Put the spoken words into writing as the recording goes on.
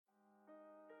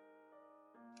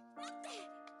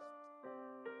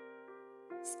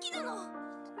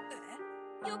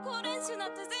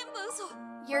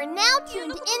You're now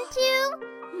tuned into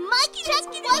Mic Check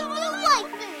Waifu Waifu.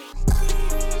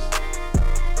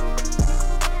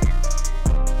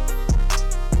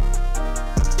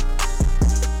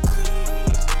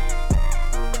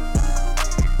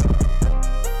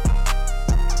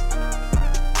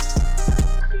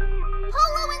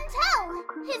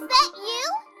 Is that you?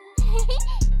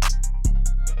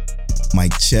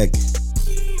 Mic check.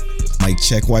 Mic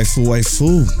check,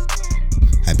 waifu.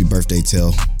 Happy birthday,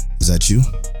 Tell. Is that you?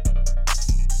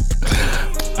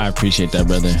 I appreciate that,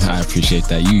 brother. I appreciate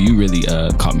that. You really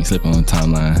caught me slipping on the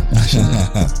timeline.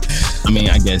 I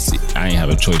mean, I guess I ain't have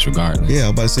a choice regardless. Yeah, I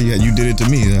was about to say, yeah, you did it to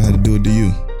me. I had to do it to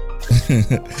you.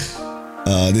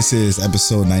 This is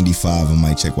episode 95 of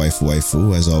Mic Check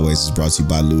Waifu. As always, it's brought to you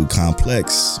by Lube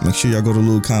Complex. Make sure y'all go to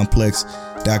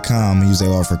lubecomplex.com and use that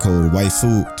offer code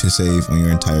waifu to save on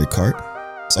your entire cart.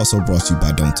 It's also brought to you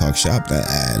by Don't Talk Shop. That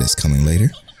ad is coming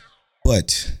later.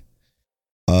 But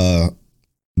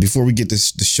before we get the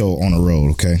show on the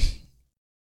road, okay,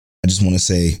 I just want to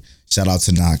say shout out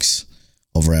to Knox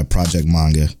over at Project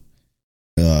Manga.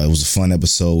 It was a fun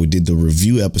episode. We did the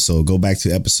review episode. Go back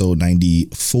to episode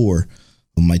 94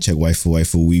 of Mic Check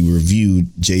Waifu. We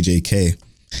reviewed JJK,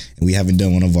 and we haven't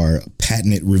done one of our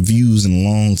patented reviews in a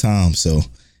long time, so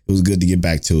it was good to get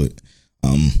back to it.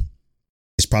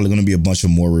 It's probably going to be a bunch of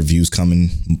more reviews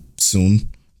coming soon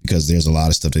because there's a lot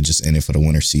of stuff that just ended for the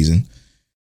winter season.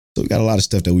 So we got a lot of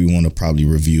stuff that we want to probably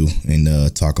review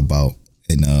and talk about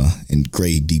in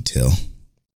great detail.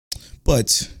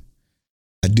 But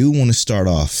I do want to start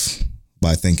off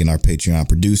by thanking our Patreon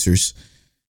producers,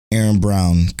 Aaron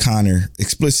Brown, Connor,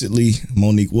 Explicitly,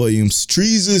 Monique Williams,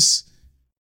 Treesus.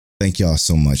 Thank y'all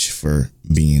so much for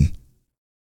being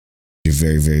your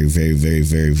very, very, very, very,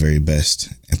 very, very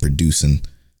best and producing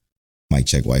Mic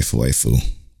Check Waifu.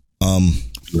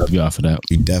 Love y'all for that.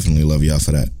 We definitely love y'all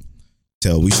for that.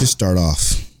 Tell, we should start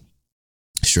off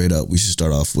straight up. We should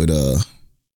start off with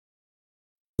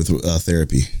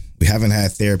therapy. We haven't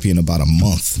had therapy in about a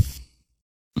month.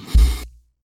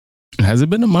 Has it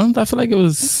been a month? I feel like it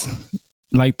was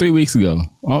like 3 weeks ago.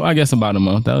 Oh, I guess about a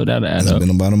month. That'll add up. It's been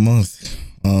about a month.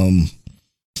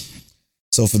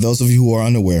 So for those of you who are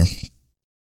unaware,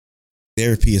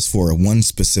 therapy is for one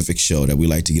specific show that we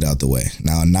like to get out the way.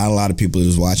 Now, not a lot of people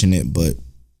is watching it, but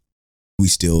we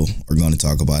still are going to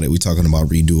talk about it. We're talking about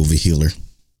Redo of a Healer.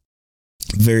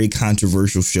 Very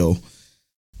controversial show.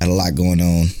 Had a lot going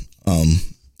on.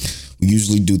 We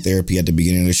usually do therapy at the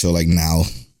beginning of the show, like now.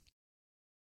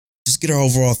 Just get our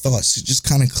overall thoughts. Just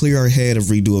kind of clear our head of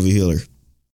Redo of a Healer.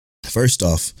 First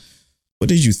off, what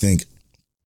did you think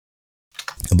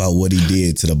about what he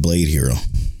did to the Blade Hero?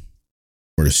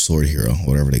 Or the Sword Hero,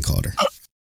 whatever they called her.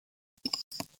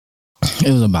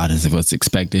 It was about as it was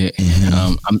expected.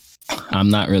 Mm-hmm. I'm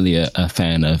not really a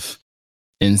fan of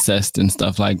incest and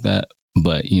stuff like that,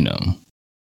 but you know,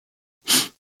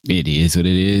 it is what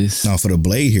it is. No, for the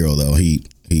Blade Hero though, he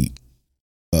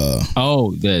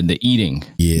the eating.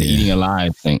 Yeah. The eating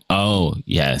alive thing. Oh,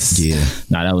 yes. Yeah.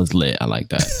 Nah, that was lit. I like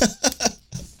that.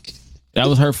 That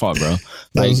was her fault, bro.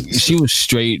 Like she was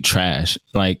straight trash.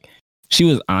 Like she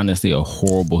was honestly a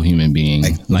horrible human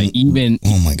being. Like even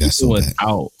oh my god,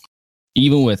 so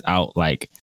even without like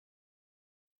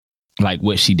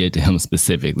what she did to him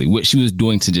specifically, what she was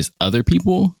doing to just other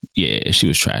people, yeah, she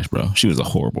was trash, bro. She was a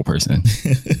horrible person.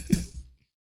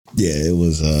 Yeah, it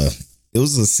was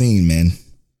a scene, man.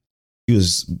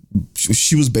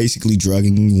 She was basically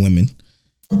drugging women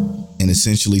and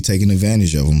essentially taking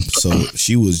advantage of them. So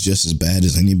she was just as bad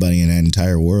as anybody in that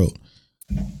entire world.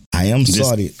 I am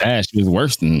sorry. She was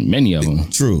worse than many of them.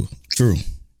 True.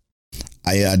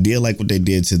 I did like what they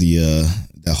did to the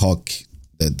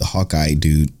Hawkeye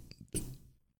dude,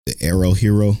 the Arrow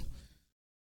hero.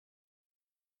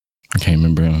 I can't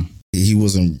remember him. He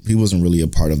wasn't really a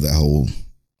part of that whole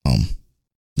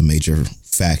the major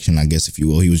faction, I guess, if you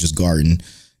will. He was just guarding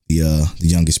the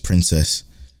youngest princess.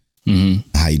 Mm-hmm.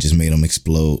 How he just made him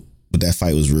explode, but that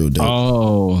fight was real dope.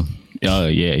 Oh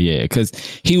yeah, because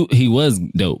he was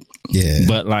dope. Yeah,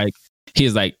 but like he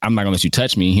was like, I'm not gonna let you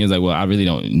touch me. He was like, well, I really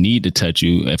don't need to touch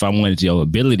you. If I wanted your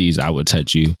abilities, I would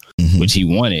touch you, which he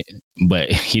wanted,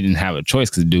 but he didn't have a choice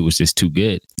because the dude was just too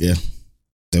good. Yeah,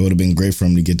 that would have been great for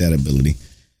him to get that ability.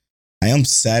 I am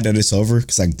sad that it's over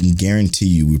because I can guarantee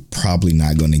you we're probably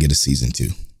not going to get a season 2.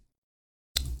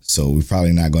 So we're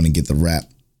probably not going to get the wrap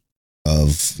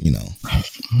of, you know.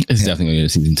 It's definitely going to get a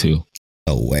season 2.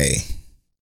 No way.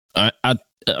 I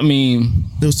mean,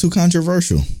 it was too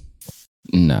controversial.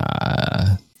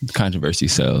 Nah, controversy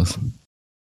sells.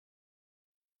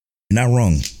 You're not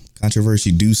wrong.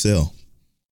 Controversy do sell.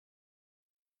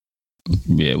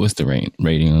 Yeah, what's the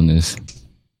rating on this?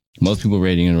 Most people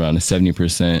rating it around the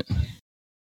 70%.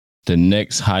 The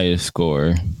next highest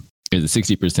score is a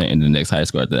 60%, and the next highest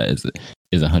score after that is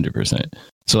 100%.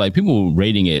 So like people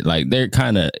rating it, like they're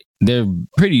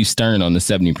pretty stern on the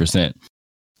 70%,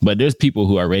 but there's people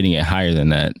who are rating it higher than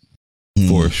that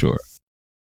for sure.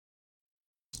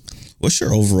 What's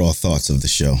your overall thoughts of the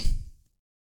show?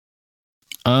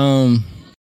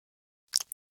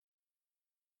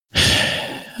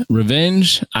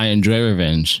 Revenge. I enjoy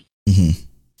Revenge.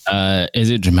 Mm-hmm. Is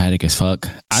it dramatic as fuck?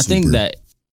 I think that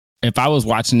if I was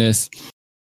watching this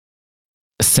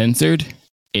censored,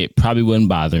 it probably wouldn't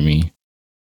bother me.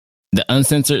 The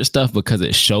uncensored stuff, because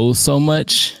it shows so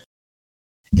much,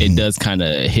 it does kind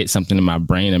of hit something in my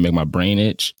brain and make my brain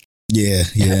itch. Yeah.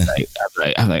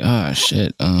 I'm like, oh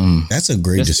shit. That's a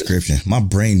great description. My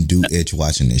brain do itch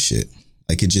watching this shit.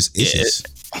 Like it just itches.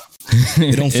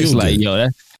 It don't feel like, good. Yo,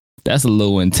 that's a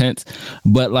little intense.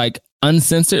 But like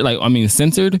uncensored,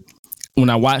 censored. When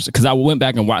I watched, because I went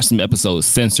back and watched some episodes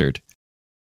censored,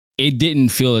 it didn't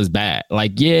feel as bad.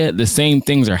 Like, yeah, the same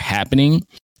things are happening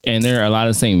and there are a lot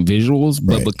of the same visuals,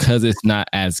 but because it's not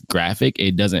as graphic,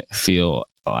 it doesn't feel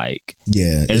like,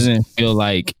 it doesn't feel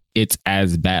like it's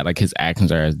as bad. Like his actions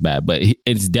are as bad, but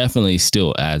it's definitely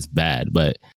still as bad,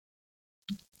 but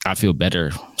I feel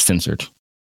better censored.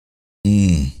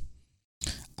 I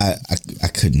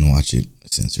couldn't watch it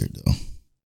censored though.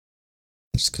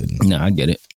 I just couldn't. No, I get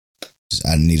it.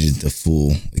 I needed the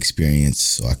full experience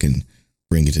so I can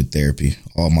bring it to therapy.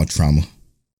 All my trauma.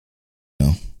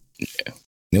 Yeah.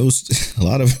 It was a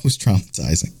lot of it was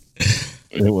traumatizing.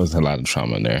 It was a lot of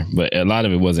trauma in there, but a lot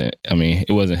of it wasn't. I mean,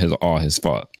 it wasn't all his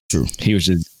fault. True. He was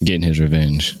just getting his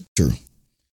revenge. True.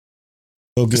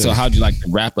 Oh, good. So how'd you like the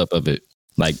wrap up of it?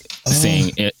 Like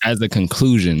saying it as a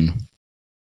conclusion.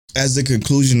 As the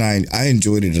conclusion, I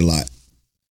enjoyed it a lot.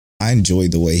 I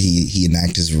enjoyed the way he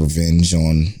enacted his revenge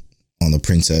on the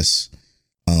princess,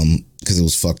 because it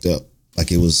was fucked up.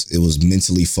 Like it was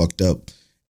mentally fucked up,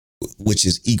 which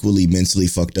is equally mentally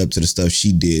fucked up to the stuff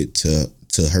she did to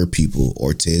her people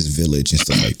or to his village and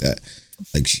stuff like that.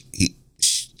 Like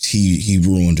he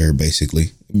ruined her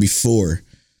basically before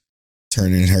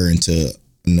turning her into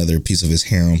another piece of his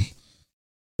harem.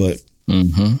 But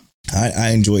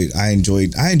I enjoyed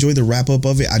the wrap up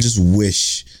of it. I just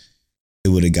wish it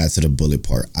would have got to the bullet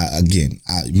part.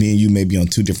 Me and you may be on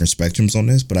two different spectrums on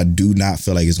this, but I do not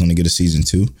feel like it's going to get a season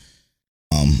 2.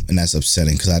 And that's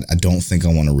upsetting because I don't think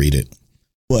I want to read it.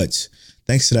 But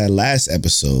thanks to that last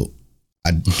episode,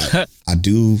 I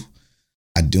do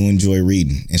enjoy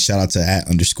reading. And shout out to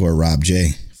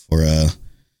 @_RobJ for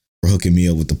hooking me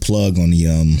up with the plug on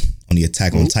the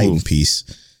Attack on Titan piece.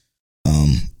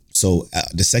 So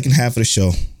the second half of the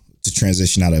show, to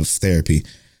transition out of therapy,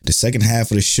 the second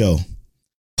half of the show,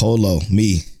 Polo,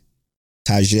 me,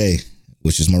 Tajay,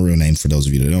 which is my real name for those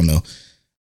of you that don't know,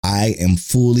 I am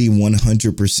fully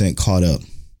 100% caught up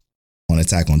on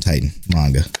Attack on Titan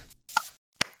manga.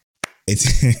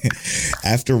 It's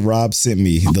after Rob sent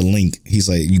me the link, he's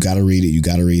like, you gotta read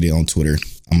it on Twitter.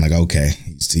 I'm like, okay.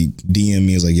 He DM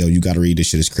me, is like, yo, you gotta read this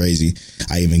shit, it's crazy.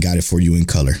 I even got it for you in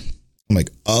color. I'm like,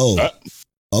 oh,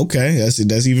 okay,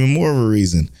 that's even more of a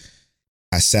reason.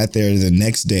 I sat there the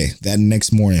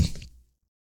next morning,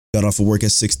 got off of work at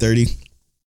 6:30,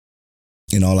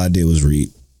 and all I did was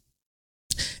read.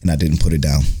 And I didn't put it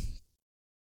down.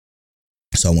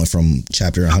 So I went from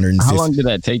chapter 150. How long did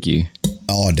that take you?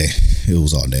 All day. It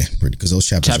was all day. Because those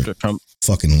chapters are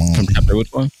fucking long. From chapter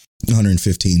which one?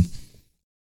 115.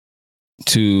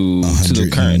 To the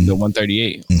current, the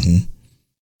 138. Mm-hmm.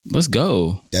 Let's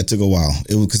go. That took a while.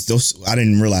 It was because I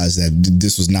didn't realize that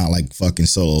this was not like fucking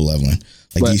solo leveling.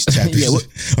 These chapters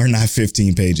are not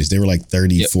 15 pages. They were like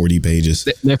 30, 40 pages.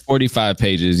 They're 45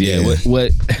 pages. Yeah.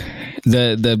 What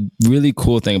the really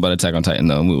cool thing about Attack on Titan,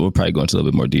 though, and we'll probably go into a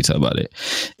little bit more detail about it,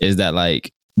 is that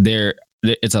like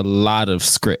it's a lot of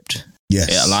script.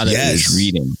 Yes. Yeah, a lot of it is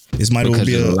reading. This might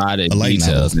be a lot of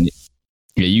details. And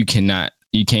you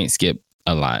can't skip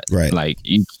a lot. Right. Like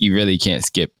you really can't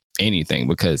skip anything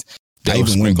because I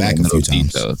even went back a few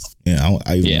times. Details. Yeah,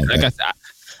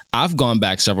 I've gone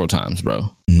back several times, bro.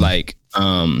 Mm-hmm. Like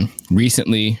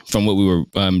recently, from what we were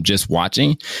just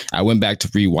watching, I went back to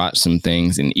rewatch some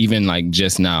things, and even like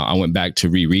just now, I went back to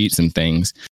reread some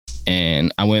things.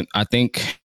 And I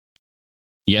think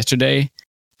yesterday,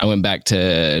 I went back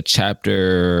to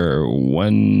chapter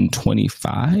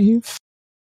 125,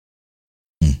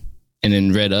 and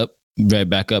then read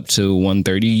back up to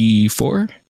 134.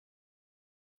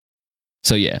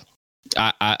 So yeah,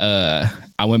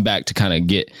 I went back to kind of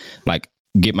get like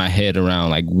get my head around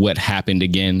like what happened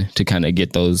again to kind of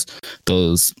get those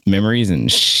memories. And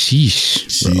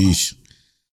sheesh.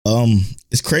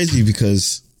 It's crazy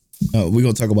because we're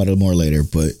gonna talk about it more later,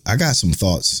 but I got some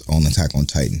thoughts on Attack on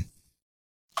Titan.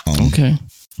 Okay.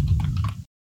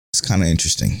 It's kind of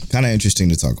interesting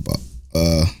to talk about.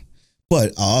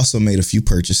 But I also made a few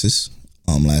purchases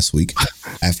last week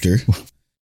after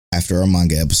our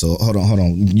manga episode. Hold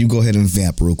on. You go ahead and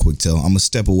vamp real quick, Tell. I'm gonna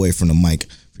step away from the mic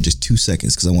for just 2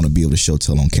 seconds because I want to be able to show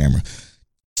Tell on camera.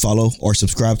 Follow or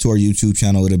subscribe to our YouTube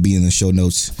channel. It'll be in the show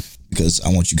notes because I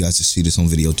want you guys to see this on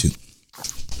video too.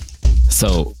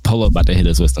 So Polo about to hit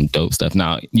us with some dope stuff.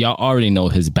 Now, y'all already know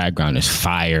his background is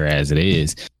fire as it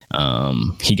is.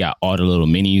 He got all the little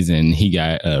minis and he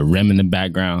got a Rem in the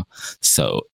background.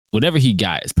 So whatever he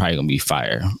got is probably going to be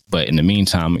fire. But in the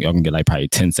meantime, y'all can get like probably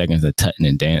 10 seconds of tutting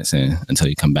and dancing until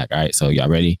you come back. All right. So y'all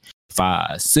ready?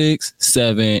 5, 6,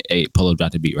 7, 8. Polo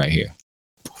about to beat right here.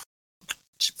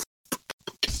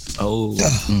 Oh,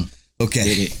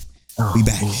 okay. We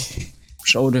back.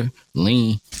 Shoulder,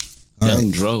 lean,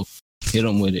 young Dro. Hit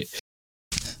him with it.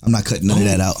 I'm not cutting none of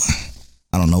that out.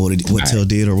 I don't know what Till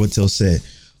did or what Till said,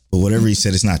 but whatever he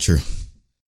said, it's not true.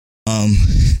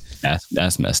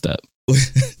 That's messed up.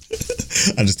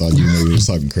 I just thought you maybe was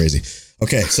talking crazy.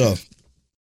 Okay, so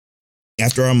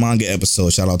after our manga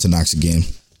episode, shout out to Knox again.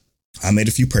 I made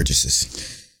a few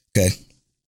purchases. Okay,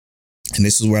 and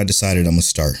this is where I decided I'm gonna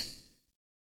start.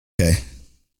 Okay,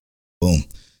 boom.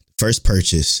 First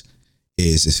purchase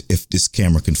is if this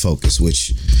camera can focus,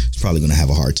 which it's probably going to have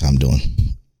a hard time doing.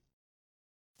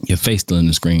 Your face still in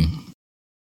the screen.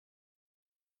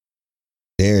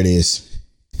 There it is.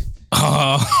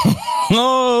 Oh,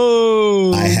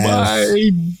 my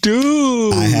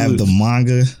dude. I have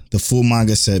the full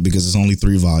manga set because it's only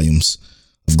 3 volumes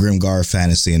of Grimgar,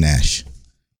 Fantasy, and Ash.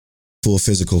 Full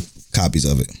physical copies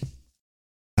of it.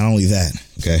 Not only that,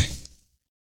 okay.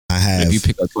 If you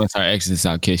pick up Twin Star Exodus,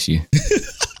 I'll kiss you.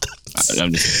 I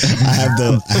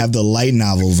have the light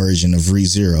novel version of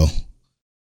Re:Zero.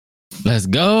 Let's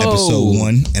go. Episode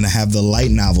 1, and I have the light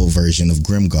novel version of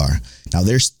Grimgar. Now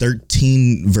there's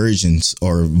 13 versions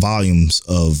or volumes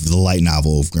of the light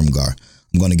novel of Grimgar.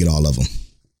 I'm going to get all of them.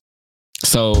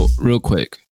 So real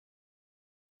quick,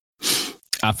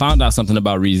 I found out something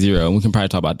about Re:Zero, and we can probably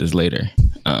talk about this later.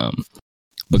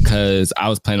 Because I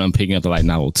was planning on picking up the light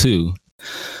novel too.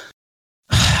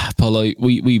 Polo,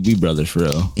 we brothers for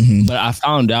real. Mm-hmm. But I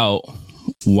found out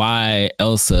why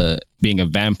Elsa being a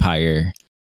vampire,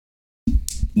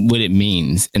 what it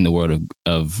means in the world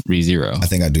of Re:Zero. I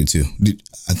think I do too.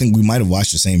 I think we might have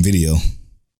watched the same video.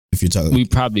 If you're talking, we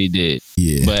probably did.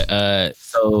 Yeah. But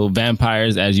so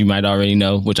vampires, as you might already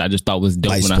know, which I just thought was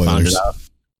dope when I found it out.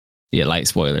 Yeah, light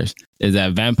spoilers. Is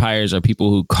that vampires are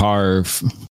people who carve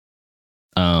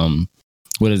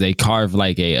they carve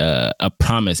like a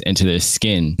promise into their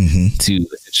skin to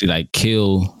essentially like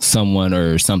kill someone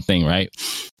or something, right?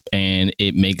 And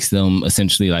it makes them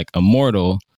essentially like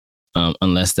immortal,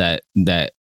 unless that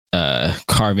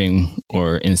carving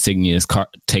or insignia is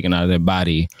taken out of their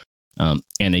body, and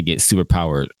they get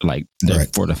superpowered, like they're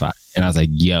fortified. And I was like,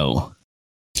 yo,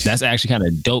 that's actually kind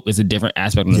of dope. It's a different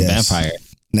aspect of the vampire.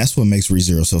 And that's what makes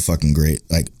Re:Zero so fucking great.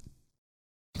 Like,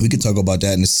 we could talk about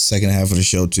that in the second half of the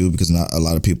show too, because not a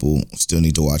lot of people still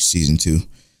need to watch season 2.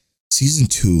 Season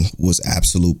 2 was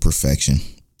absolute perfection.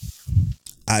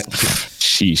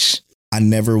 Sheesh. I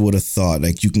never would have thought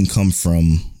like you can come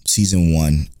from season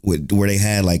 1 where they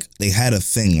had a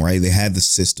thing, right? They had the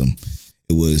system.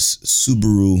 It was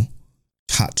Subaru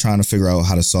trying to figure out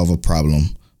how to solve a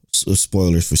problem.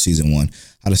 Spoilers for season 1.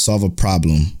 How to solve a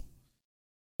problem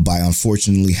by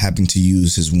unfortunately having to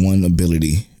use his one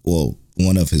ability. Well,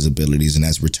 one of his abilities, and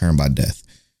that's Return by Death.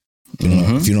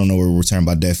 If you don't know where Return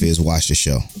by Death is, watch the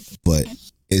show. But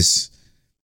it's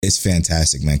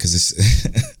fantastic, man, because it's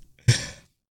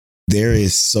there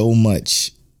is so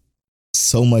much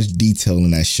detail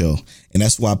in that show, and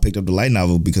that's why I picked up the light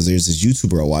novel, because there's this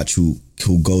YouTuber I watch who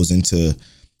goes into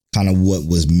kind of what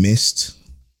was missed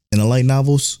in the light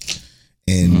novels,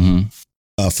 and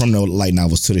from the light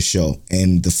novels to the show,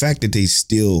 and the fact that they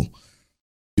still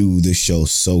do this show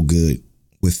so good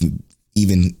with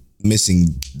even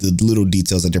missing the little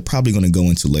details that they're probably going to go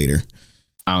into later.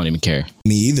 I don't even care.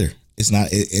 Me either. It's not,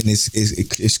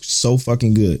 it's so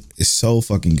fucking good. It's so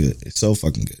fucking good. It's so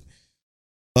fucking good.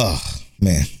 Oh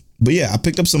man. But yeah, I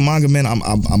picked up some manga, man. I'm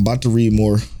about to read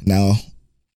more now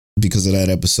because of that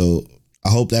episode. I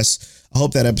hope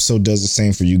that episode does the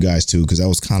same for you guys too, because that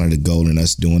was kind of the goal in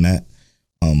us doing that.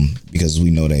 Because we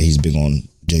know that he's big on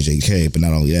JJK, but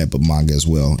not only that, but manga as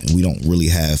well. And we don't really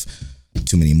have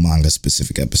too many manga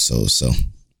specific episodes. So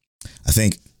I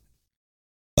think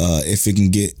if it can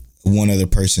get one other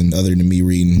person other than me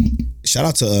reading, shout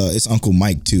out to it's Uncle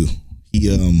Mike too. He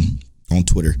on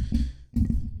Twitter,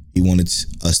 he wanted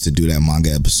us to do that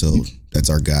manga episode. That's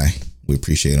our guy. We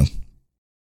appreciate him.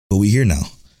 But we here now.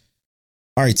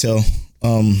 All right, Tel.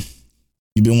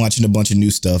 You've been watching a bunch of new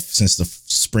stuff since the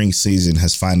spring season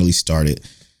has finally started.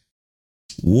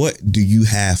 What do you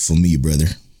have for me, brother?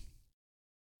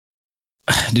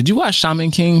 Did you watch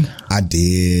Shaman King? I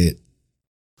did.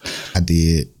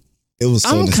 It was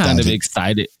so nostalgic. Kind of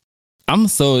excited.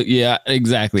 Yeah,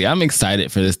 exactly. I'm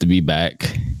excited for this to be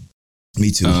back.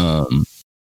 Me too.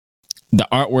 The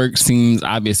artwork seems,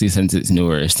 obviously, since it's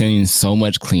newer, it seems so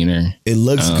much cleaner. It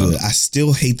looks good. I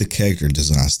still hate the character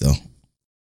designs though.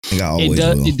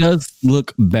 It does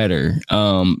look better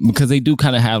because they do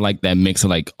kind of have like that mix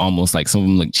of like almost like some of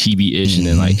them like chibi-ish and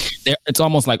then like it's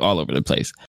almost like all over the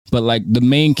place. But like the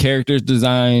main character's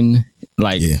design,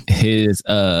 like his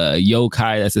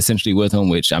yokai that's essentially with him,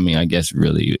 which I mean I guess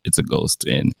really it's a ghost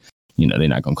and you know they're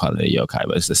not gonna call it a yokai,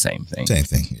 but it's the same thing. Same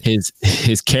thing.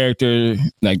 His character,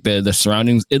 like the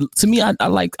surroundings, to me I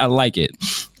like it.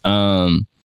 And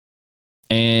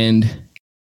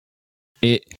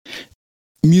it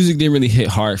music didn't really hit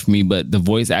hard for me, but the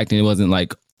voice acting, it wasn't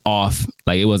like off,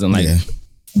 like it wasn't like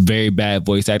very bad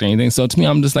voice acting or anything. So to me,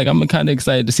 I'm just like, I'm kind of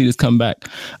excited to see this come back.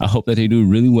 I hope that they do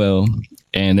really well.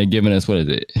 And they're giving us, what is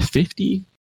it, 50?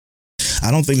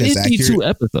 I don't think that's accurate. 52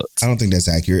 episodes. I don't think that's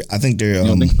accurate. I think they're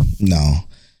no.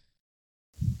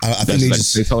 I think they like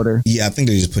just placeholder. Yeah, I think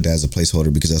they just put that as a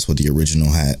placeholder because that's what the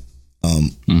original had.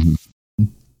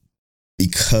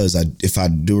 Because if I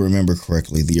do remember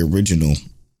correctly, the original,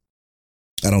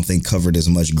 I don't think covered as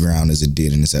much ground as it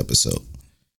did in this episode.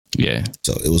 Yeah.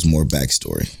 So it was more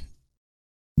backstory.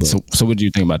 But so what do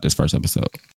you think about this first episode?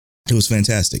 It was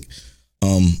fantastic.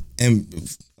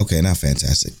 And okay, not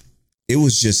fantastic. It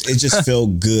just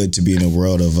felt good to be in a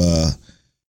world of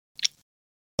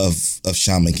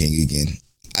Shaman King again.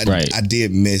 I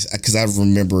did miss, because I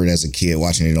remember it as a kid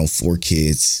watching it on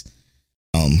 4Kids,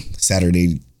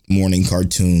 Saturday morning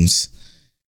cartoons.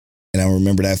 And I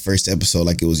remember that first episode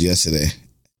like it was yesterday.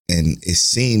 And it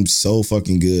seemed so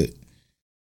fucking good.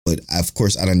 But of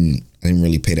course I didn't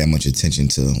really pay that much attention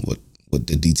to what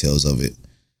the details of it.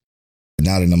 But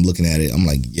now that I'm looking at it, I'm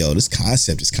like, yo, this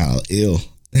concept is kind of ill.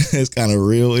 It's kind of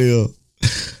real ill.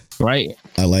 Right.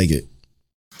 I like it.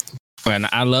 And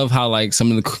I love how like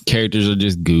some of the characters are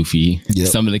just goofy. Yep.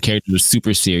 Some of the characters are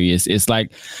super serious. It's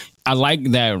like, I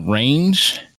like that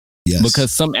range. Yes.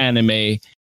 Because some anime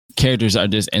characters are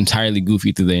just entirely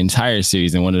goofy through the entire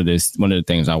series. And one of the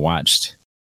things I watched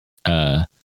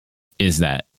is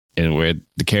that, and where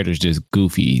the character's just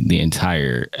goofy the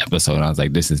entire episode. And I was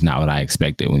like, this is not what I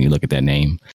expected when you look at that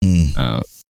name.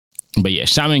 But yeah,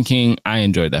 Shaman King, I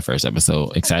enjoyed that first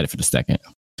episode. Excited for the second.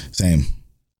 Same.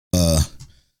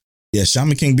 Yeah,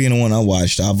 Shaman King being the one I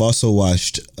watched. I've also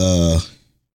watched here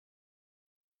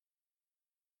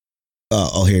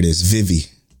it is, Vivi,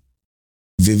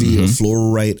 a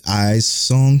Fluorite Eyes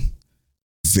song.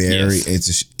 Very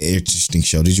interesting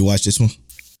show. Did you watch this one?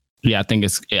 Yeah, I think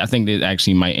it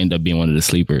actually might end up being one of the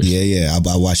sleepers. Yeah.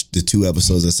 I watched the 2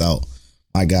 episodes that's out.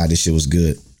 My God, this shit was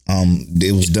good.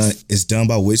 It's done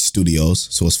by Witch Studios,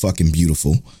 so it's fucking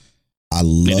beautiful.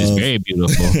 It is very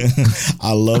beautiful.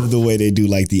 I love the way they do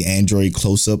like the Android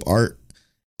close-up art.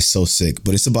 It's so sick.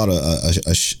 But it's about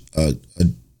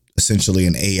essentially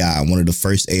an AI, one of the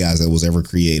first AIs that was ever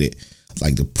created,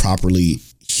 like the properly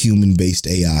human-based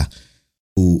AI,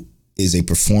 who is a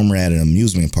performer at an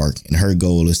amusement park, and her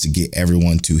goal is to get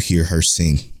everyone to hear her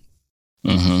sing.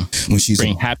 When she's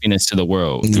bring happiness to the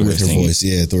world through her voice,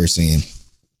 through her singing.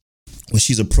 When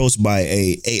she's approached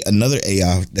by another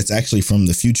AI that's actually from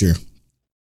the future,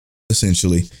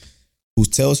 essentially, who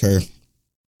tells her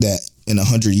that in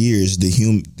 100 years the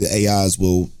AIs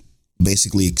will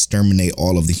basically exterminate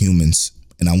all of the humans,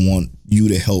 and I want you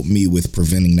to help me with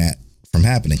preventing that from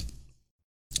happening.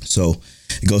 So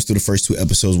it goes through the first 2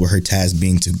 episodes where her task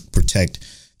being to protect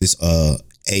this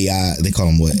AI. They call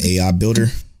him AI builder.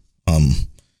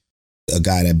 A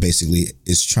guy that basically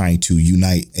is trying to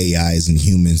unite AIs and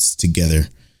humans together,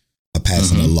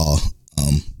 passing a law.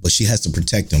 But she has to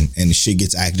protect them, and the shit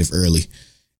gets active early,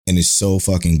 and it's so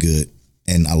fucking good.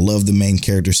 And I love the main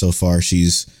character so far.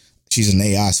 She's an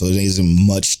AI, so there isn't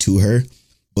much to her,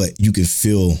 but you can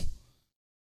feel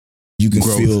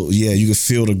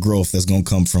the growth that's gonna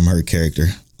come from her character.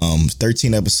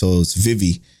 13 episodes.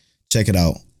 Vivi, check it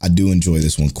out. I do enjoy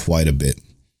this one quite a bit.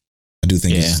 I do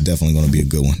think this is definitely going to be a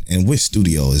good one. And Witch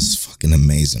Studio is fucking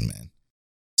amazing, man.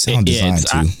 Sound design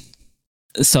too.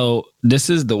 So this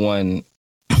is the one.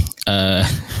 I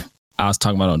I was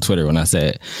talking about on Twitter when I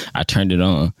said I turned it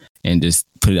on and just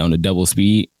put it on the double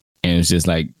speed, and it was just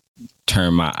like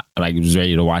was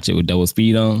ready to watch it with double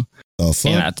speed on. Oh,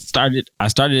 fuck. And I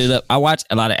started it up. I watch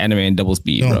a lot of anime in double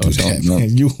speed, bro.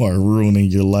 Man. You are ruining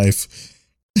your life.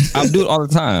 I do it all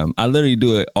the time. I literally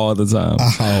do it all the time.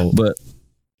 Oh. But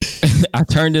I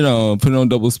turned it on, put it on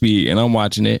double speed, and I'm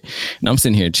watching it, and I'm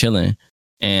sitting here chilling,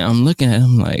 and I'm looking at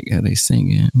them like, are they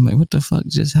singing? I'm like, what the fuck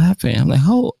just happened? I'm like,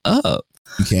 hold up.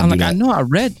 I'm like, I know I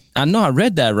read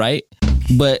that right,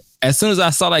 but as soon as I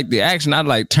saw like the action, I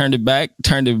like turned it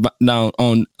down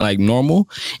on like normal,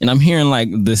 and I'm hearing like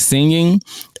the singing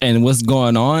and what's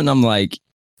going on. I'm like,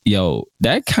 yo,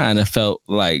 that kind of felt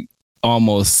like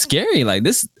almost scary. Like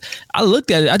this, I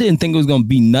looked at it, I didn't think it was gonna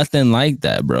be nothing like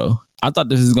that, bro. I thought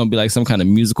this was gonna be like some kind of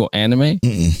musical anime.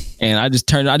 And I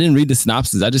just I didn't read the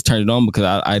synopsis. I just turned it on because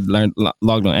I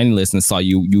logged on AniList and saw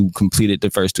you completed the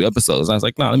first 2 episodes. I was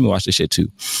like, nah, let me watch this shit too.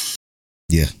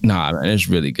 Yeah. Nah, man, it's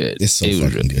really good. It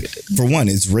was really good. For one,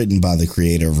 it's written by the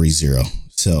creator of ReZero.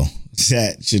 So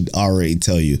that should already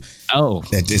tell you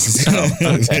that this is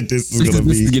gonna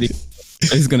be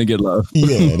it's gonna get love.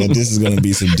 Yeah, that this is gonna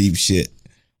be some deep shit.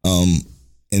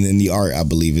 And then the art, I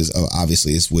believe, is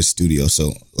obviously it's with studio.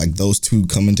 So like those two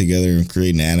coming together and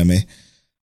creating anime,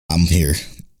 I'm here.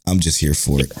 I'm just here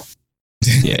for it.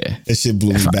 Yeah. That shit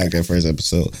blew me back that first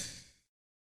episode.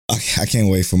 I can't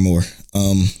wait for more.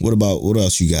 What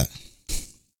else you got?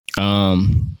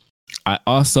 I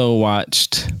also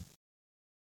watched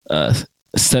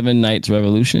 7 Nights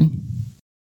Revolution.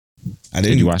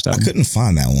 Did you watch that? I couldn't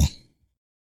find that one.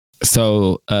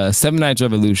 So 7 Nights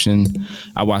Revolution,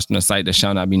 I watched on a site that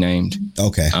shall not be named.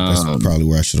 Okay, that's probably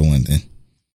where I should have went then.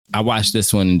 I watched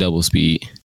this one in double speed.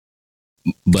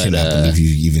 But I cannot believe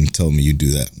you even told me you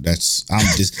do that.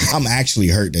 I'm actually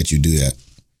hurt that you do that.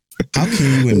 How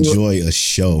can you enjoy a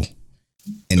show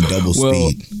in double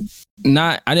speed?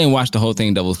 I didn't watch the whole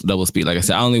thing double speed. Like I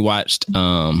said, I only watched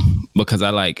because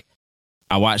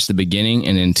I watched the beginning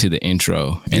and then to the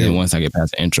intro, and then once I get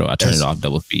past the intro, I turn it off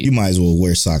double speed. You might as well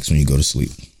wear socks when you go to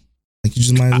sleep. Like you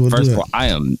just might as well. First of all,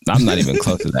 I'm not even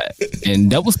close to that.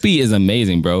 And double speed is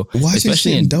amazing, bro.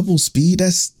 Especially in double speed.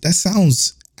 That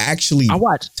sounds actually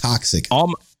toxic.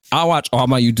 I watch all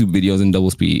my YouTube videos in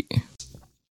double speed.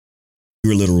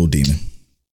 You're a literal demon.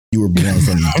 You were born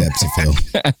from the depths of hell.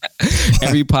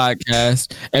 Every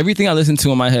podcast, everything I listen to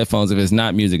on my headphones, if it's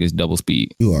not music, is double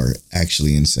speed. You are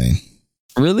actually insane.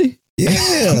 Really?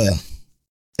 Yeah.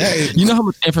 You know how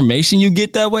much information you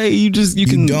get that way? You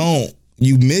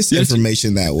miss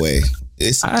information that way.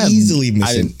 It's easily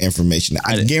missing information.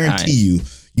 I guarantee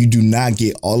you do not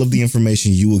get all of the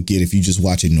information you will get if you just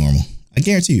watch it normal. I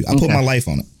guarantee you. I put my life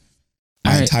on it.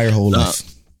 My entire whole life.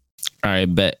 All right,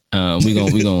 bet. We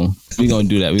gonna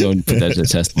do that. We gonna put that to the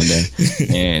test one day.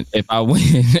 And if I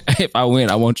win,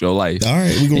 I want your life. All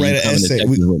right, we can write an essay.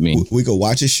 We go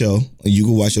watch a show. You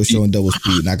can watch your show in double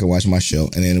speed, and I can watch my show,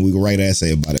 and then we can write an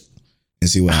essay about it and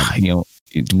see what happens.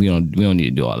 We don't need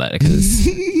to do all that because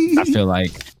I feel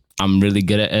like I'm really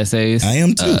good at essays. I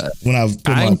am too. When I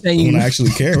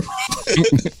actually care.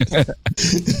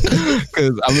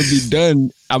 Because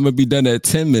I'm gonna be done at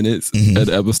 10 minutes of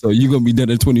the episode. You're gonna be done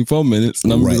at 24 minutes,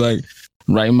 and I'm gonna be like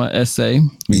writing my essay.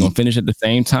 We're gonna finish at the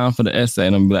same time for the essay,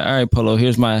 and I'm gonna be like, all right, Polo,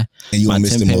 here's my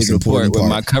 10-page report with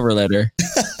my cover letter.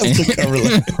 The cover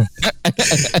letter.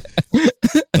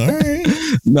 All right.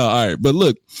 No, all right, but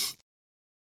look,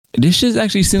 this shit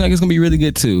actually seems like it's gonna be really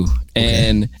good too,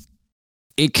 and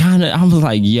it kind of, I was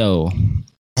like, yo.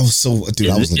 I was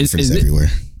looking for this everywhere.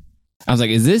 I was like,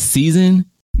 is this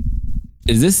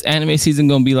anime season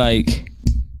going to be like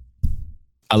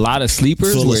a lot of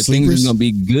sleepers things are going to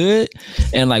be good?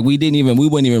 And like, we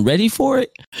weren't even ready for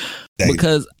it?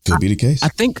 Because could be the case. I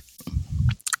think,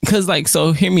 because like,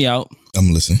 so hear me out.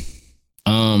 I'm listening.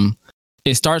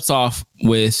 It starts off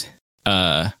with,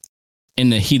 in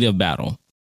the heat of battle.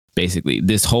 Basically,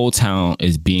 this whole town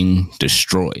is being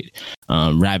destroyed,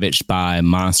 ravaged by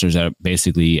monsters that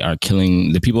basically are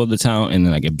killing the people of the town and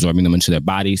then like absorbing them into their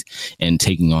bodies and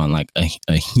taking on like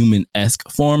a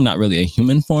human-esque form, not really a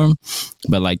human form,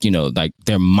 but like, you know, like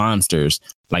they're monsters,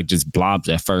 like just blobs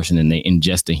at first, and then they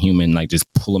ingest a human, like just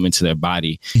pull them into their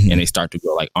body, and they start to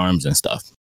grow like arms and stuff.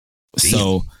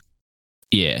 So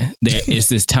yeah, it's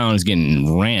this town is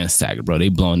getting ransacked, bro. They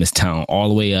blowing this town all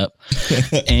the way up.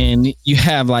 And you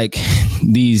have like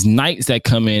these knights that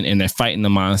come in and they're fighting the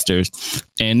monsters,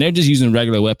 and they're just using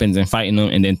regular weapons and fighting them.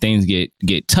 And then things get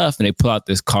tough, and they pull out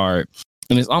this card,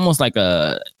 and it's almost like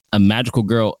a magical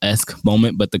girl-esque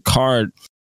moment, but the card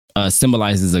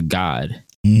symbolizes a god.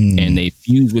 and they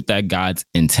fuse with that god's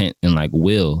intent and like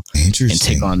will, and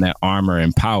take on that armor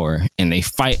and power, and they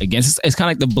fight against. It's kind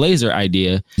of like the Blazer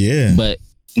idea, but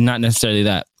not necessarily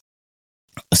that.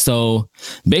 So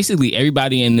basically,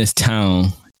 everybody in this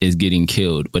town is getting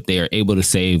killed, but they are able to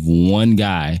save one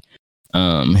guy.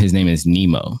 His name is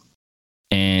Nemo,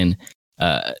 and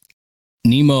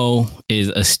Nemo is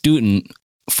a student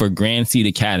for Grand Seed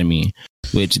Academy,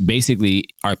 which basically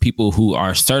are people who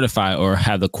are certified or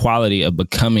have the quality of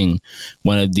becoming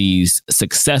one of these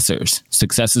successors.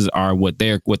 Successors are what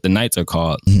the knights are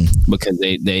called, because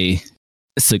they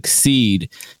succeed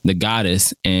the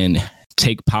goddess and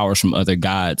take powers from other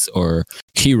gods or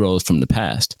heroes from the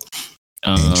past.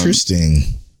 Interesting.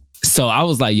 So I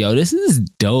was like, yo, this is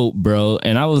dope, bro.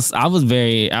 And I was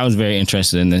very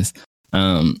interested in this.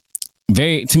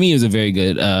 To me, it was a very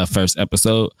good first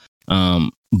episode.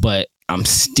 But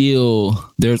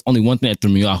there's only one thing that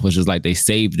threw me off, which is like they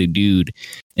saved the dude,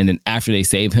 and then after they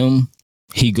save him,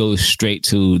 he goes straight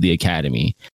to the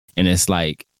academy. And it's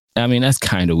like, I mean, that's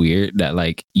kind of weird that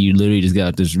like you literally just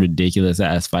got this ridiculous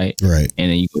ass fight, right? And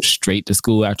then you go straight to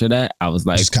school after that. I was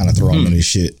like, just kind of throw him in his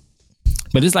shit.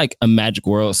 But it's like a magic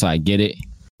world, so I get it.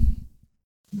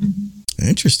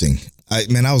 Interesting. I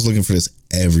was looking for this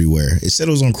everywhere. It said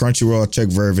it was on Crunchyroll. I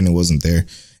checked Verve and it wasn't there.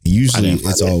 Usually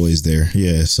it's always there.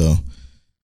 Yeah, so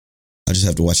I just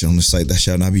have to watch it on the site that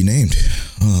shall not be named.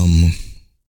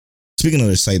 Speaking of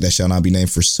the site that shall not be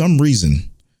named, for some reason,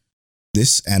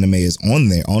 this anime is on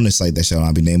there, on the site that shall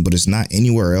not be named, but it's not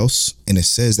anywhere else. And it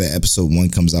says that episode 1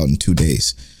 comes out in 2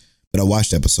 days. But I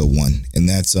watched episode 1, and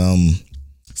that's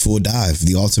Full Dive,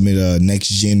 the ultimate next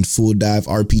gen full dive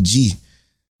RPG.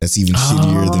 That's even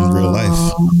shittier than real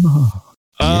life.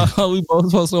 We both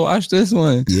supposed to watch this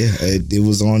one. Yeah, it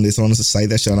was on. It's on the site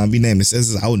that shall not be named. It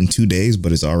says it's out in 2 days,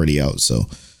 but it's already out. So,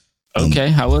 okay,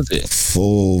 how was it?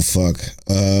 Full fuck,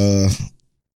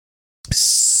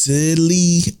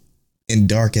 silly and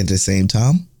dark at the same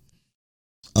time.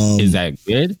 Is that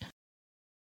good?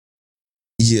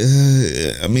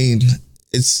 Yeah, I mean,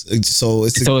 it's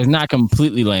not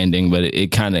completely landing, but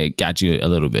it kind of got you a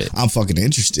little bit. I'm fucking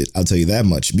interested. I'll tell you that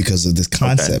much because of this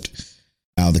concept. Okay.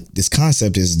 Now, this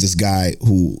concept is this guy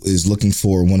who is looking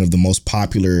for one of the most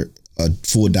popular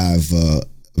full dive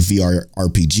VR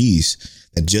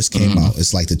RPGs that just came out.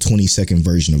 It's like the 22nd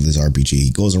version of this RPG.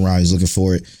 He goes around, he's looking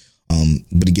for it,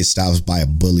 but he gets stopped by a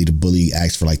bully. The bully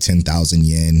asks for like 10,000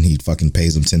 yen. He fucking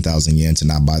pays him 10,000 yen to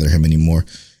not bother him anymore.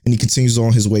 And he continues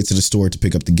on his way to the store to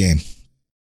pick up the game.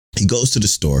 He goes to the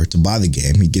store to buy the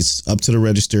game. He gets up to the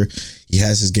register. He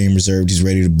has his game reserved. He's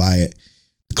ready to buy it.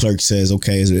 The clerk says,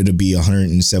 okay, it'll be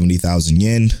 170,000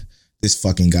 yen. This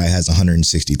fucking guy has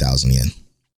 160,000 yen,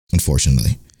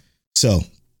 unfortunately. So,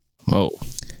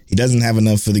 he doesn't have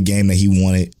enough for the game that he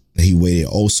wanted, that he waited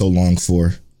so long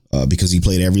for, because he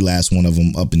played every last one of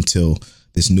them up until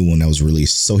this new one that was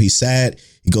released. So he's sad.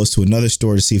 He goes to another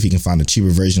store to see if he can find a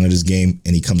cheaper version of this game,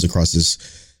 and he comes across this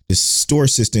store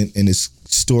assistant in this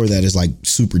store that is like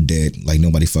super dead, like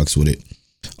nobody fucks with it.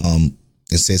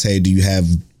 It says, hey, do you have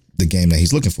the game that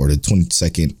he's looking for, the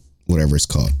 22nd, whatever it's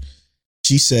called?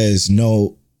 She says,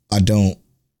 no, I don't.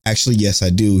 Actually, yes, I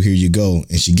do. Here you go.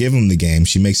 And she gives him the game.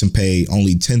 She makes him pay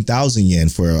only 10,000 yen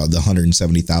for the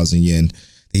 170,000 yen that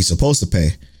he's supposed to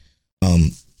pay.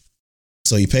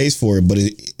 So he pays for it, but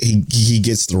he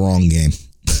gets the wrong game.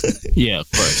 Yeah,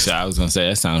 of course. So I was gonna say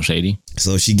that sounds shady.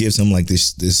 So she gives him like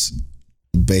this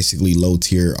basically low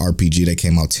tier RPG that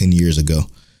came out 10 years ago.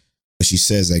 But she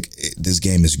says like this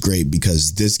game is great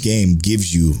because this game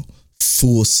gives you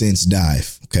full sense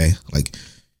dive. Okay, like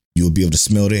you'll be able to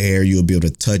smell the air, you'll be able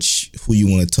to touch who you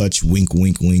want to touch, wink,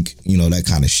 wink, wink. You know, that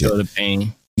kind of shit. Feel the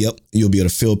pain. Yep, you'll be able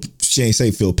to feel. She ain't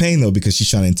say feel pain though because she's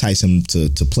trying to entice him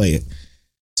to play it.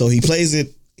 So he plays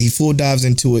it. He full dives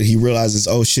into it. He realizes,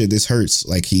 oh shit, this hurts.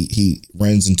 Like he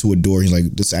runs into a door. He's like,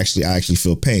 I actually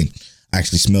feel pain. I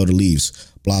actually smell the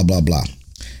leaves. Blah, blah, blah.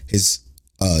 His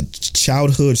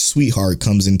childhood sweetheart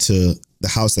comes into the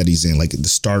house that he's in, like the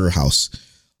starter house,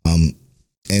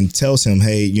 and tells him,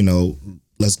 hey, you know,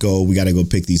 let's go. We got to go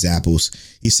pick these apples.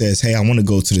 He says, hey, I want to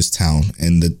go to this town.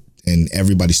 And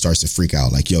everybody starts to freak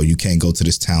out. Like, yo, you can't go to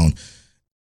this town.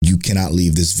 You cannot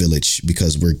leave this village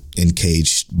because we're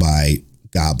encaged by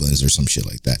goblins or some shit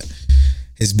like that.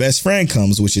 His best friend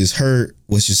comes, which is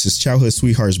his childhood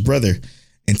sweetheart's brother,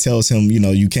 and tells him, you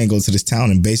know, you can't go to this town.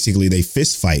 And basically they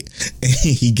fist fight and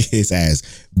he gets his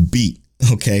ass beat.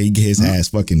 Okay. He gets his ass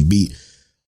fucking beat.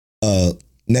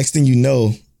 Next thing you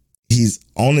know, he's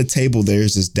on the table.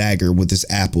 There's this dagger with this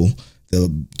apple.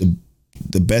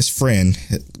 The best friend,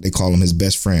 they call him his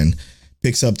best friend,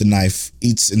 picks up the knife,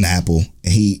 eats an apple,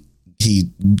 and he he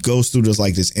goes through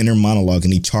this inner monologue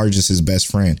and he charges his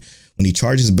best friend. When he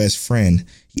charges his best friend,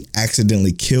 he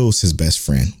accidentally kills his best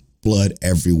friend. Blood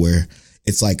everywhere.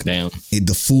 It's like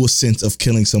the full sense of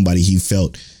killing somebody he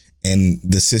felt. And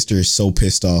the sister is so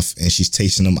pissed off and she's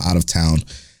chasing him out of town.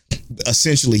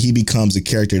 Essentially, he becomes a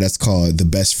character that's called the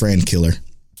best friend killer.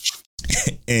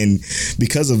 And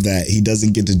because of that, he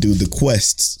doesn't get to do the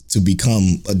quests to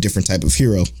become a different type of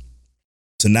hero.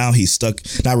 So now he's stuck,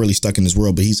 not really stuck in this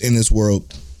world, but he's in this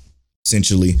world,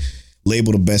 essentially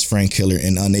labeled a best friend killer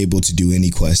and unable to do any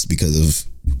quests because of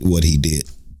what he did.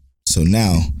 So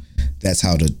now that's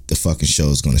how the fucking show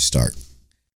is going to start.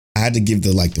 I had to give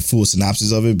the full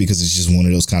synopsis of it because it's just one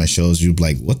of those kind of shows you're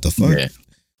like, what the fuck? Yeah.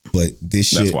 But this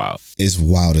shit is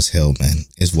wild as hell, man.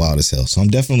 It's wild as hell. So I'm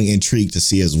definitely intrigued to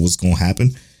see what's going to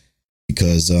happen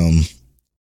because,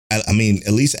 I mean,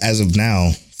 at least as of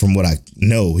now, from what I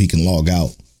know, he can log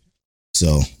out.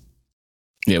 So.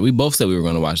 Yeah, we both said we were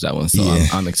going to watch that one. So yeah.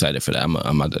 I'm excited for that. I'm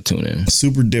about to tune in.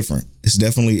 Super different. It's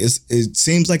definitely, it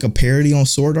seems like a parody on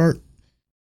Sword Art,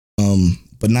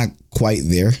 but not quite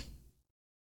there.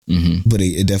 Mm-hmm. But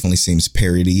it definitely seems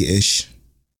parody-ish.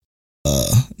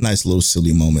 Nice little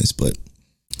silly moments, but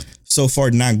so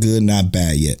far not good, not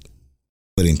bad yet,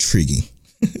 but intriguing.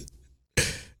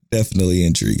 Definitely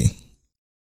intriguing.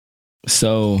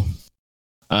 So,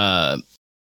 to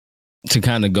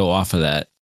kind of go off of that,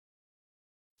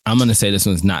 I'm gonna say this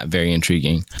one's not very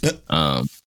intriguing. I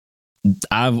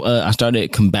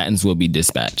started Combatants Will Be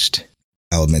Dispatched.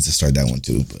 I was meant to start that one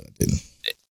too, but I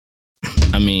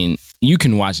didn't. I mean, you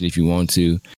can watch it if you want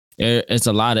to. It's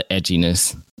a lot of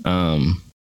edginess.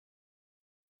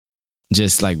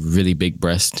 Just like really big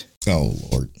breast. Oh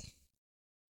Lord.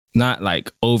 Not like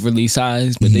overly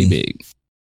sized, but they big.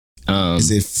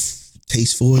 Is it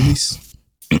tasteful at least?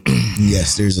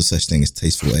 Yes, there's a such thing as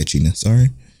tasteful edginess. All right.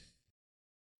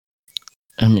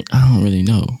 I mean, I don't really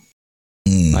know.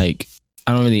 Like,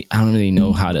 I don't really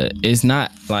know how to. It's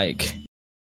not like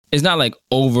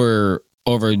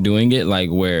overdoing it, like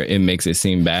where it makes it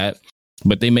seem bad.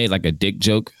 But they made like a dick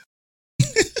joke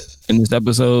in this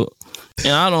episode,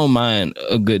 and I don't mind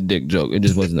a good dick joke. It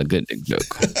just wasn't a good dick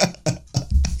joke.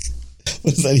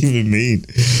 What does that even mean?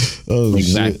 Oh,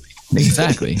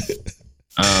 exactly.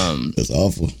 That's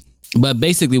awful. But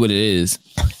basically, what it is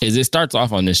it starts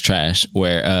off on this trash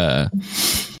where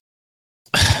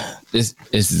this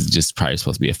is just probably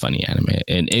supposed to be a funny anime,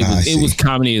 and it was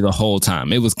comedy the whole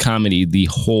time. It was comedy the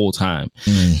whole time,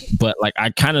 but like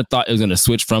I kind of thought it was gonna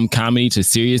switch from comedy to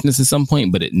seriousness at some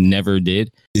point, but it never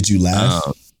did. Did you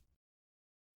laugh?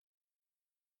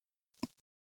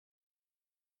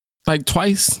 Like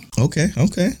twice. Okay. All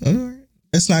right.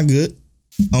 That's not good.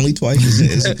 Only twice.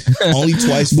 Only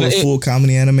twice for a full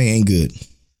comedy anime ain't good.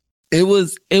 It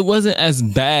wasn't as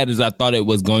bad as I thought it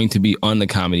was going to be on the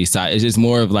comedy side. It's just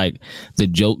more of like the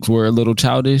jokes were a little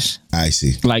childish. I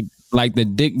see. Like the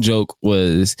dick joke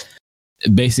was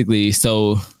basically,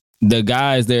 so the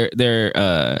guys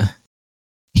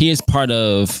he is part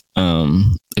of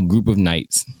a group of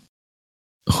knights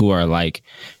who are like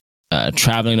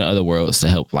traveling to other worlds to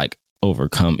help like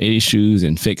overcome issues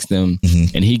and fix them.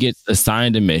 And he gets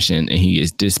assigned a mission and he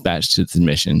is dispatched to the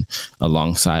mission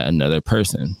alongside another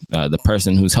person. The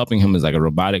person who's helping him is like a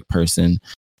robotic person,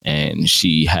 and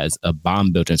she has a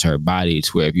bomb built into her body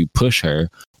to where if you push her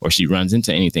or she runs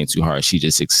into anything too hard, she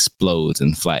just explodes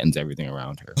and flattens everything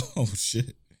around her. Oh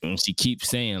shit. And she keeps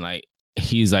saying like,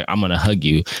 he's like, I'm gonna hug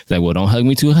you. He's like, well, don't hug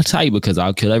me too tight because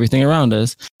I'll kill everything around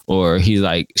us. Or she's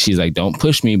like, don't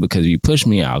push me because if you push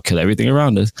me, I'll kill everything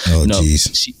around us. Oh,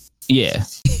 jeez.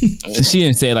 She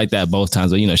didn't say it like that both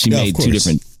times, but she made two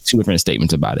different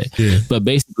statements about it. Yeah. But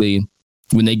basically,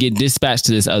 when they get dispatched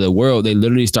to this other world, they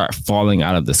literally start falling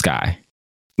out of the sky.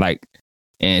 Like,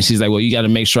 and she's like, well, you got to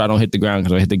make sure I don't hit the ground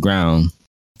because if I hit the ground,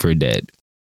 we're dead.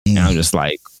 And I'm just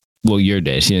like, well, you're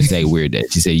dead. She didn't say we're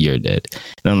dead. She said you're dead.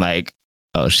 And I'm like,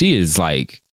 oh, she is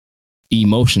like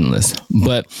emotionless.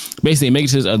 But basically make it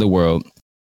to this other world,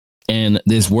 and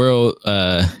this world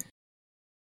the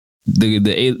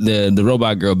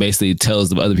robot girl basically tells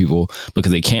the other people,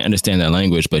 because they can't understand that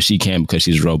language, but she can because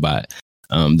she's a robot,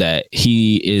 that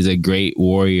he is a great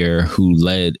warrior who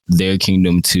led their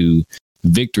kingdom to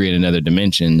victory in another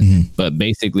dimension. But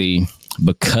basically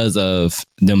because of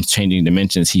them changing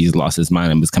dimensions, he's lost his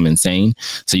mind and become insane.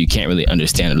 So you can't really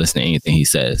understand or listen to anything he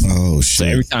says. Oh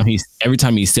shit! So every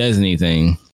time he says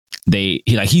anything,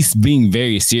 he's being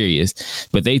very serious,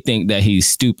 but they think that he's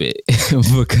stupid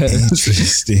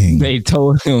because they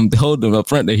told him up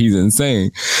front that he's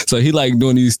insane. So he like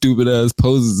doing these stupid ass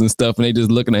poses and stuff, and they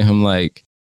just looking at him like,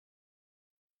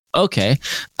 okay.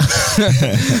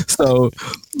 So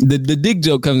the dick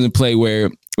joke comes into play where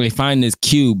they find this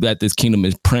cube that this kingdom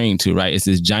is praying to, right? It's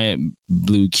this giant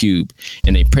blue cube,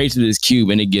 and they pray to this cube,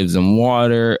 and it gives them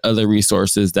water, other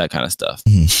resources, that kind of stuff.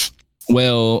 Mm-hmm.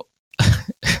 Well,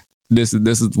 this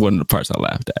is one of the parts I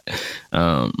laughed at.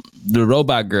 The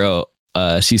robot girl,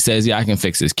 she says, "Yeah, I can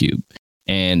fix this cube."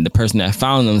 And the person that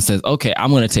found them says, "Okay, I'm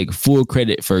going to take full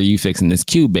credit for you fixing this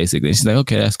cube," basically. She's like,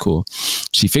 "Okay, that's cool."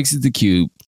 She fixes the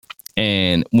cube.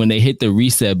 And when they hit the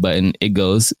reset button, it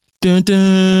goes, dun,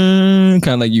 dun,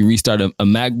 kind of like you restart a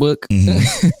MacBook.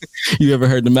 Mm-hmm. You ever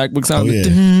heard the MacBook sound? Oh, yeah.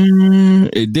 Dun.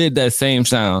 It did that same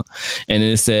sound. And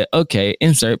it said, "Okay,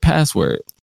 insert password."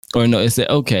 Or no, it said,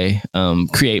 "Okay,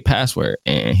 create password."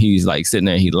 And he's like sitting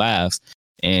there, he laughs.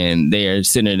 And they're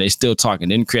sitting there, they're still talking,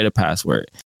 didn't create a password.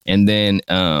 And then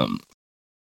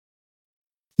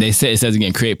it says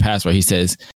again, create password. He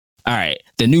says, "All right,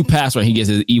 the new password," he gets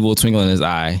his evil twinkle in his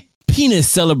eye. "Penis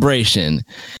celebration."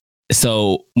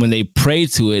 So when they pray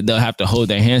to it, they'll have to hold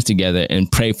their hands together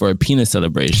and pray for a penis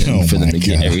celebration for them to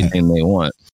get everything they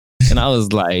want. And I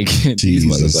was like, these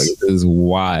motherfuckers, this is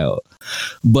wild.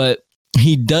 But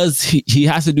he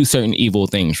has to do certain evil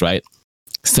things, right?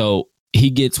 So he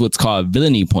gets what's called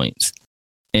villainy points.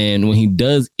 And when he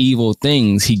does evil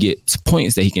things, he gets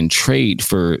points that he can trade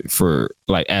for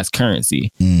like as currency.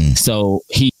 So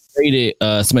he traded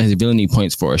some of his villainy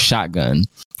points for a shotgun,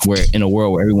 where in a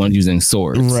world where everyone's using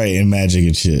swords, right, and magic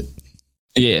and shit.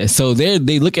 Yeah, so they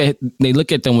look at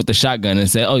them with the shotgun and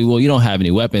say, "Oh, well, you don't have any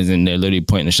weapons," and they're literally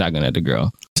pointing the shotgun at the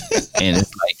girl. And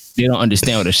it's like they don't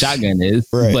understand what a shotgun is,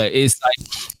 right. But it's like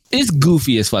it's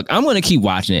goofy as fuck. I'm gonna keep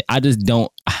watching it. I just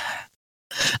don't.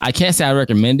 I can't say I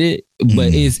recommend it,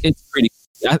 but it's pretty.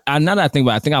 Now that I think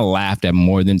about it, I think I laughed at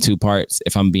more than 2 parts,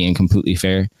 if I'm being completely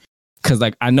fair. Because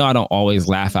like I know I don't always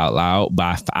laugh out loud,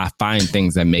 but I find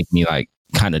things that make me like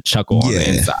kind of chuckle on the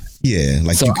inside. Yeah,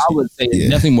 like so I would say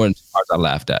definitely more than 2 parts I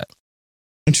laughed at.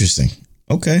 Interesting.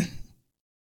 Okay.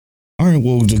 All right.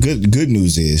 Well, the good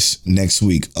news is next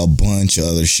week a bunch of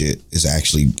other shit is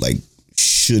actually like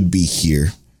should be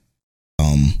here.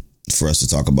 For us to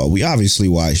talk about. We obviously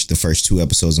watched the first 2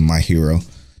 episodes of My Hero.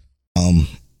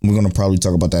 We're gonna probably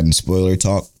talk about that in spoiler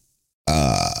talk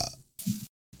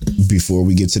before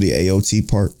we get to the AOT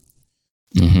part.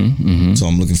 So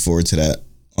I'm looking forward to that.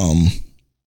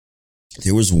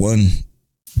 There was one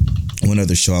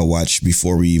other show I watched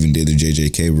before we even did the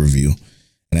JJK review,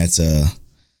 and that's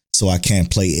So I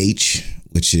Can't Play H,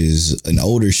 which is an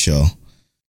older show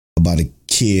about a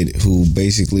kid who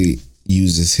basically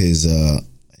uses his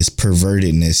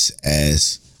pervertedness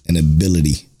as an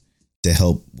ability to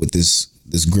help with this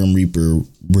Grim Reaper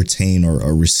retain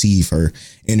or receive her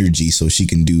energy so she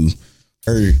can do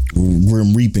her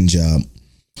Grim Reaping job.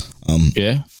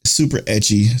 Super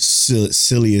etchy,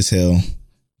 silly as hell.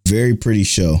 Very pretty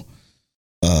show.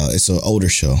 It's an older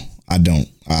show. I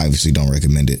obviously don't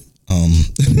recommend it.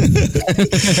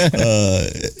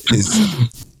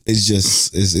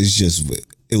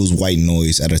 It was white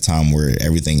noise at a time where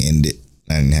everything ended.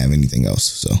 I didn't have anything else.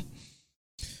 So,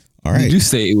 all right. Did you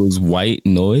say it was white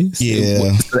noise?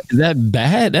 Yeah. Is that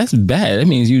bad? That's bad. That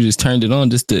means you just turned it on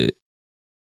just to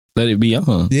let it be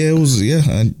on. Yeah, it was.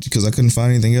 Yeah, because I couldn't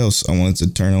find anything else I wanted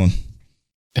to turn on.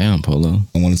 Damn, Polo.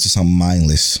 I wanted to sound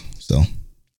mindless, so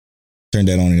turned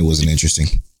that on and it wasn't interesting.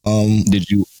 Did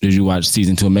you watch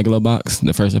season 2 of Megalobox,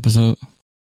 the first episode?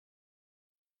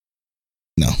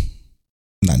 No,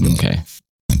 not doing. Okay.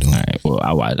 All right. Well,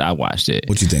 I watched it.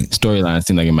 What you think? Storyline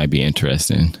seemed like it might be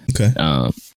interesting. Okay.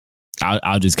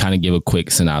 I'll just kind of give a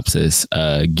quick synopsis.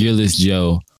 Gearless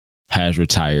Joe has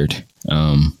retired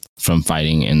from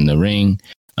fighting in the ring.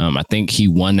 I think he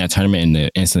won that tournament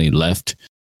and instantly left,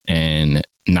 and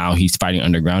now he's fighting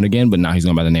underground again. But now he's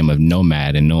going by the name of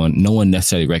Nomad, and no one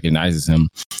necessarily recognizes him.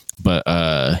 But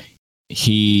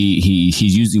he's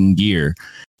using gear,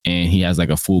 and he has like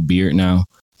a full beard now,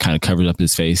 kind of covers up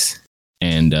his face.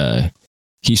 And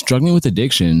he's struggling with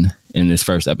addiction in this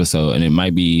first episode. And it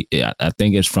might be, I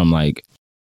think it's from like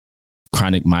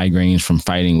chronic migraines from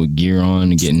fighting with gear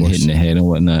on and getting hit in the head and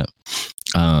whatnot.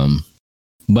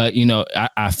 But, you know,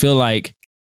 I feel like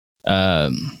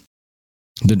the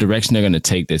direction they're going to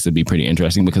take this would be pretty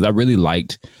interesting, because I really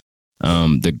liked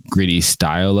the gritty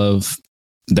style of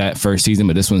that first season.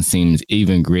 But this one seems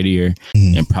even grittier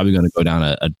and probably going to go down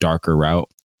a darker route.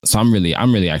 So I'm really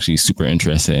actually super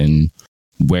interested in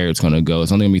where it's going to go.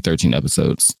 It's only going to be 13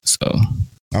 episodes. So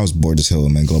I was bored as hell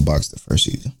with Megalobox the first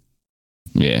season.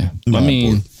 Yeah. I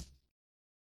mean,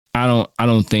 I don't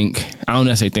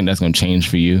necessarily think that's going to change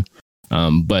for you.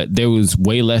 But there was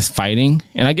way less fighting,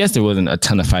 and I guess there wasn't a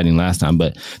ton of fighting last time,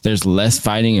 but there's less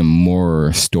fighting and more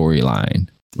storyline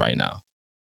right now.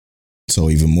 So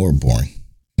even more boring.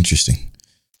 Interesting.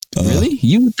 Really?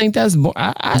 You would think that's boring?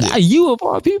 You of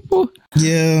all people?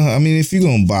 Yeah, I mean, if you're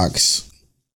gonna box,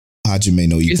 Hajime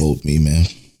no Ippo me, man.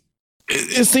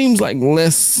 It seems like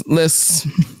less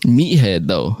meathead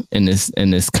though in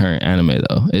this current anime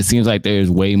though. It seems like there's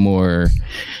way more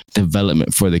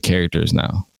development for the characters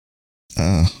now.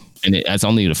 And that's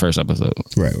only the first episode.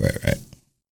 Right.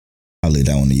 I'll leave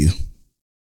that one to you.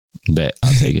 Bet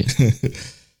I'll take it.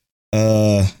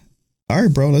 All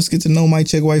right, bro. Let's get to know Mic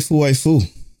Check Waifu.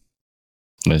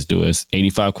 Let's do it.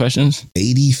 85 questions.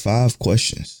 85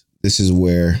 questions. This is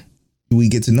where we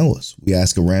get to know us. We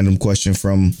ask a random question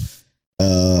from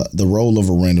the role of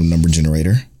a random number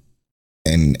generator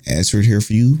and answer it here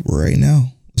for you right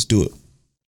now. Let's do it.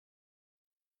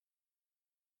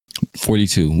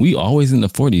 42. We always in the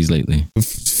 40s lately.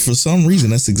 For some reason,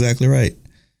 that's exactly right.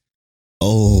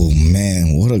 Oh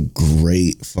man, what a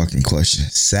great fucking question.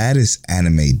 Saddest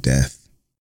anime death.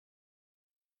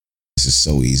 This is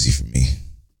so easy for me.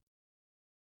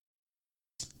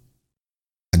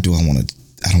 I don't want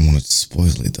to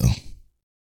spoil it though.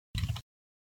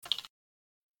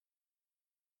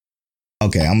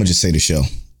 Okay, I'm gonna just say the show.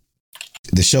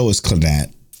 The show is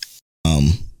Clannad.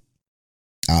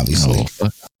 Obviously. Oh,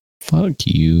 fuck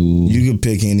you. You can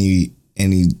pick any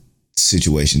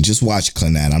situation. Just watch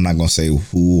Clannad. I'm not gonna say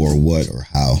who or what or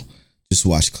how. Just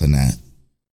watch Clannad.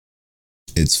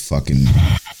 It's fucking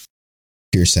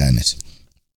pure sadness.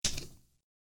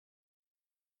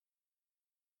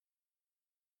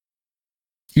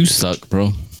 You suck,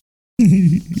 bro.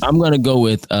 I'm gonna go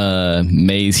with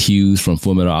Maze Hughes from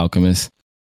Fullmetal Alchemist.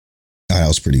 Oh, that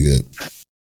was pretty good.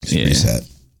 It's pretty sad.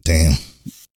 Damn.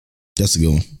 That's a good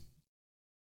one.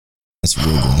 That's a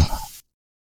real good one.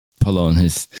 Pull on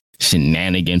his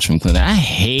shenanigans from Clannad. I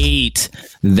hate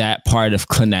that part of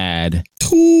Clannad.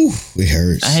 Ooh, it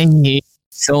hurts. I hate it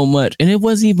so much. And it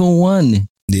wasn't even one.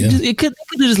 Yeah. It could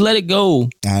have just let it go.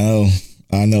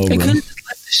 I know, They bro. could have just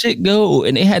let the shit go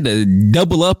and they had to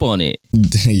double up on it.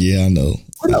 Yeah, I know.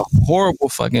 What a horrible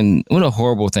thing.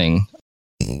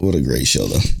 What a great show,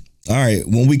 though. All right,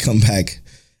 when we come back,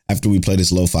 after we play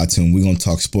this lo-fi tune, we're going to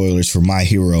talk spoilers for My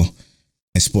Hero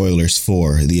and spoilers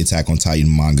for the Attack on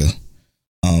Titan manga.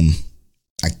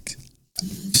 I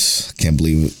can't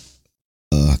believe it.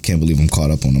 I can't believe I'm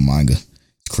caught up on the manga.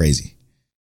 It's crazy.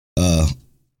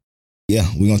 Yeah,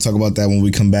 we're going to talk about that when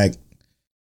we come back.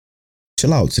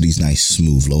 Chill out to these nice,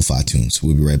 smooth lo-fi tunes.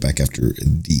 We'll be right back after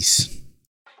these.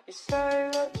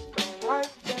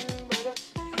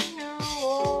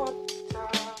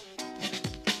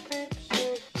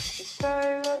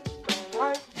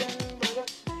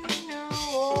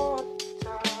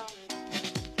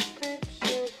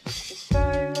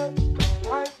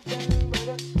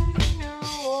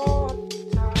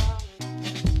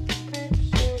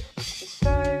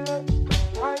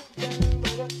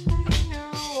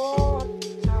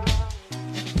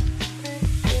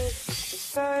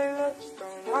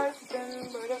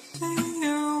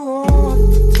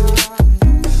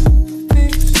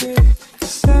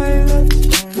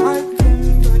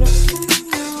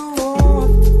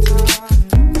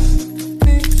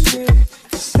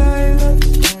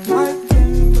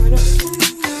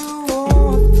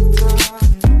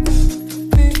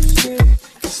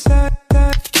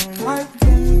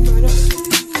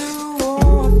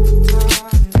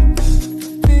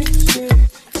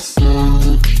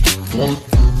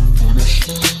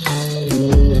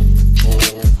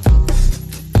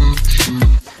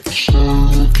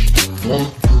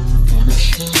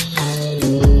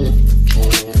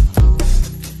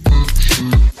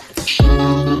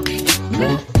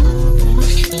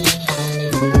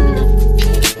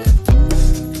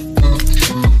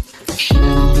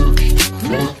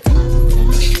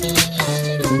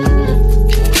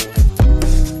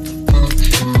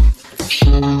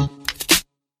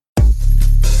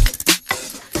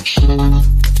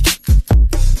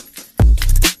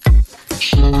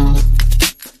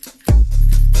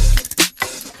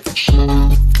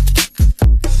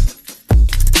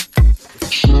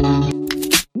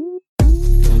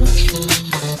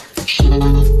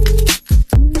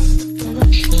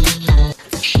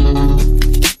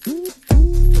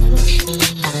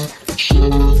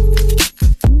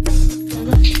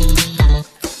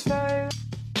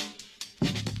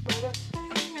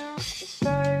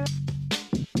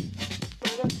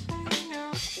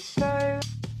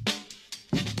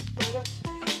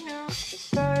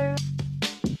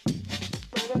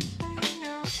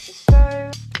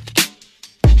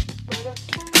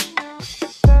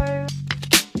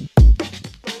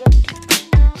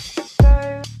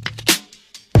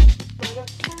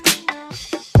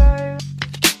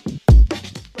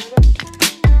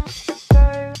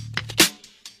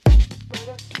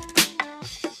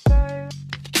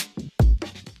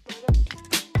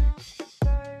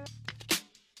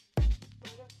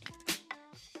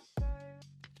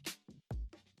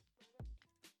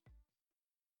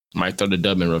 Might throw the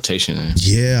dub in rotation.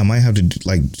 Yeah, I might have to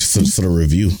like for the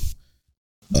review.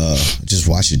 Just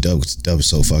watch the dub. The dub is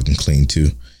so fucking clean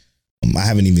too. I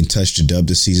haven't even touched the dub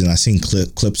this season. I've seen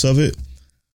clips of it,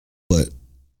 but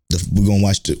we're gonna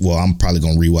watch I'm probably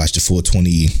gonna rewatch the full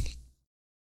 25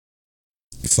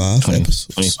 episodes.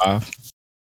 25.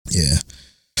 Yeah.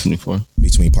 24.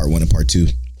 Between part 1 and part 2,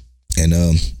 and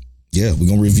yeah, we're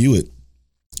gonna review it.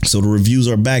 So the reviews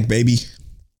are back, baby.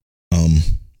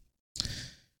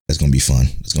 That's gonna be fun.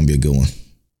 It's gonna be a good one.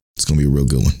 It's gonna be a real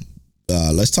good one.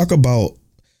 Let's talk about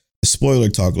the spoiler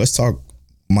talk. Let's talk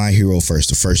My Hero first.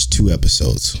 The first 2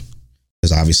 episodes,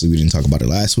 because obviously we didn't talk about it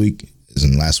last week.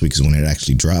 And last week is when it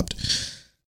actually dropped.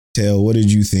 Tail, what did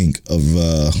you think of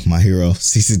My Hero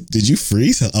season? Did you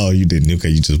freeze? Oh, you didn't. Okay,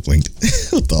 you just blinked.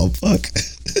 What the fuck?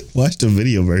 Watch the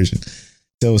video version.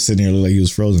 Tail was sitting here looked like he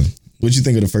was frozen. What did you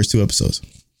think of the first 2 episodes?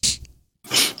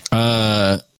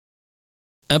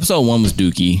 Episode 1 was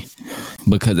dookie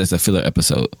because it's a filler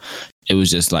episode. It was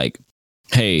just like,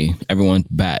 hey, everyone's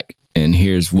back and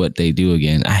here's what they do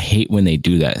again. I hate when they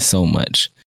do that so much.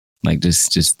 Like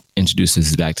just introduce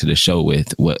us back to the show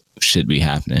with what should be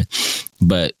happening.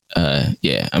 But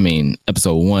yeah, I mean,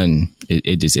 episode 1,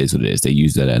 it just is what it is. They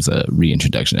use that as a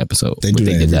reintroduction episode. They do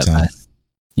that every time.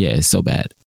 Yeah, it's so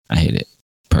bad. I hate it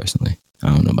personally. I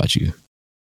don't know about you.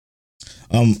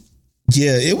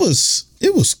 Yeah, it was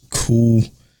cool.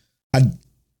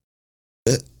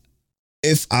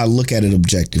 If I look at it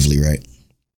objectively, right,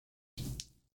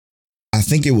 I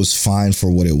think it was fine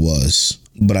for what it was,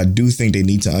 but I do think they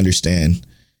need to understand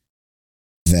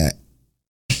that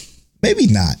maybe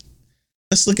not.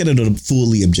 Let's look at it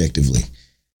fully objectively.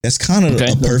 That's kind of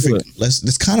a perfect.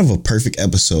 That's kind of a perfect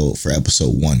episode for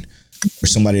episode 1, for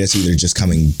somebody that's either just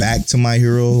coming back to My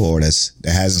Hero or that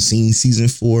hasn't seen season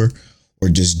 4. Or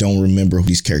just don't remember who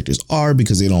these characters are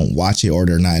because they don't watch it or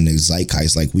they're not in the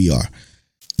zeitgeist like we are.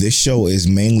 This show is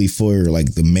mainly for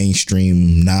like the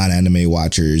mainstream non-anime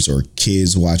watchers or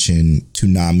kids watching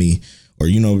Toonami, or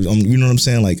you know what I'm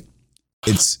saying? Like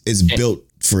it's built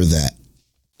for that.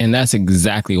 And that's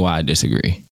exactly why I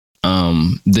disagree.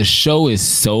 The show is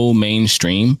so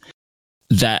mainstream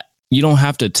that you don't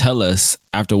have to tell us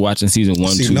after watching season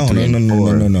 1, 2, 3,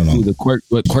 no.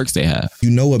 what quirks they have. You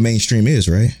know what mainstream is,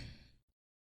 right?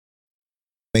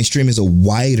 Mainstream is a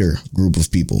wider group of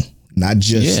people, not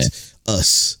just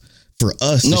us. For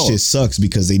us, this shit sucks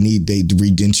because they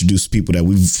reintroduce people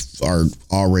that are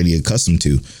already accustomed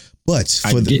to. But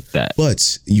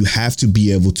but you have to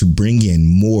be able to bring in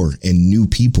more and new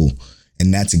people,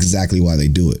 and that's exactly why they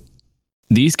do it.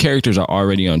 These characters are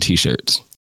already on t-shirts.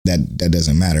 That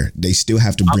doesn't matter. They still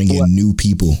have to bring in new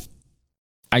people.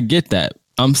 I get that.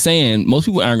 I'm saying most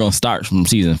people aren't going to start from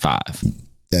season 5.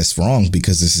 That's wrong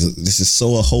because this is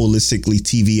so a holistically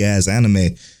TV ass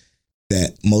anime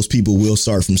that most people will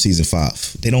start from season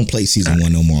 5. They don't play season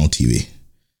 1 no more on TV,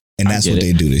 and that's what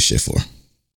they do this shit for.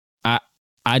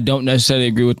 I don't necessarily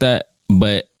agree with that,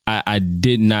 but I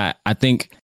did not. I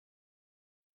think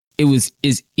it's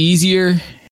easier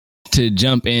to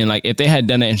jump in. Like if they had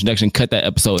done that introduction, cut that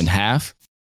episode in half.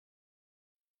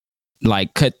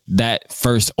 Like cut that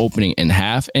first opening in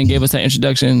half and gave us that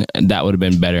introduction, and that would have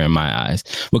been better in my eyes,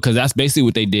 because that's basically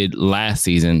what they did last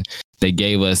season. They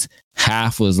gave us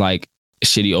half was like a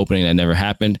shitty opening that never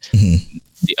happened. Mm-hmm.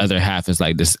 The other half is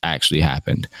like this actually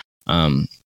happened. I'm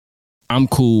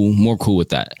more cool with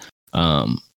that.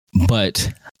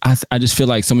 But I just feel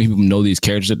like so many people know these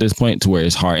characters at this point to where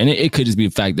it's hard. And it could just be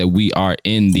the fact that we are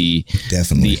in the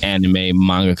anime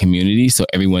manga community, so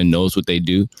everyone knows what they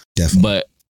do. Definitely. But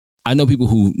I know people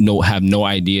who have no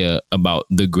idea about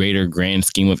the greater grand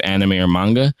scheme of anime or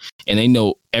manga, and they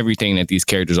know everything that these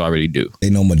characters already do.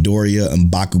 They know Midoriya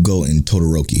and Bakugo and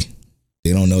Todoroki.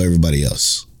 They don't know everybody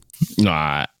else. No,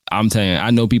 I'm telling you,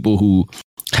 I know people who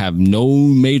have no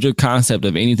major concept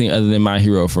of anything other than My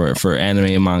Hero for anime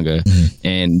and manga,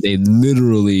 and they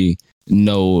literally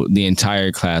know the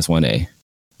entire class 1A.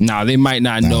 Now, they might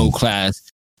not know class,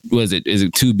 is it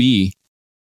 2B?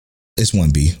 It's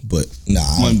 1B, but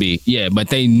 1B, yeah, but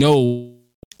they know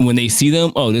when they see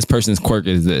them, oh, this person's quirk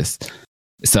is this.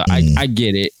 So I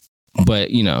get it, but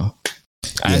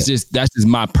that's just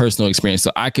my personal experience.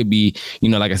 So I could be,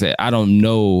 like I said, I don't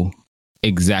know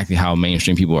exactly how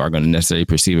mainstream people are going to necessarily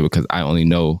perceive it because I only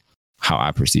know how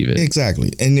I perceive it.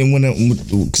 Exactly. And then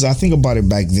because I think about it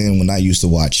back then when I used to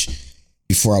watch,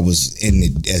 before I was in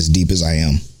it as deep as I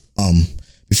am,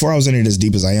 before I was in it as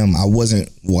deep as I am, I wasn't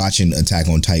watching Attack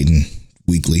on Titan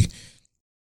weekly.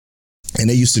 And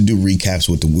they used to do recaps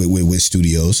with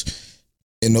studios.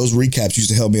 And those recaps used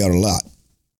to help me out a lot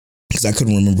because I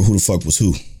couldn't remember who the fuck was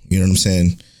who. You know what I'm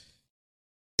saying?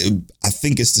 I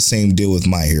think it's the same deal with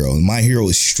My Hero. My Hero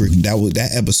is strict.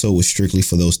 That episode was strictly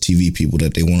for those TV people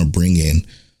that they want to bring in,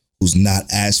 who's not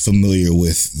as familiar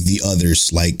with the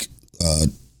others. Like, I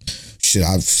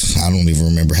don't even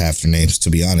remember half their names, to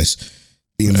be honest.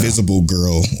 The Invisible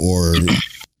Girl or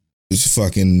this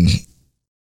fucking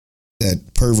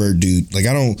that pervert dude. Like,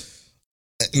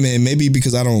 maybe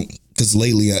because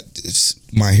lately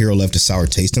My Hero left a sour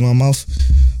taste in my mouth.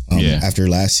 After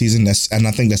last season, and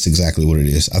I think that's exactly what it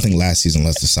is. I think last season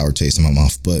left a sour taste in my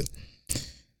mouth, but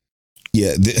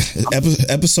yeah,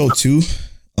 episode 2,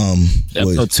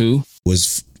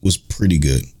 was pretty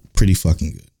good, pretty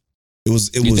fucking good. It was.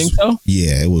 Think so?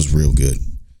 Yeah, it was real good.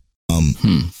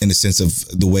 In the sense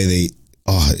of the way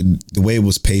the way it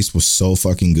was paced was so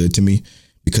fucking good to me,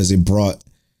 because it brought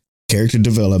character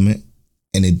development,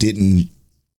 and it didn't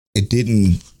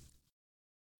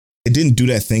do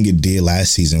that thing it did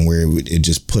last season where it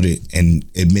just put it and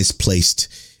it misplaced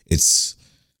its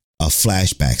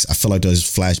flashbacks. I feel like those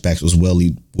flashbacks was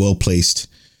well placed.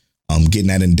 Getting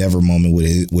that Endeavor moment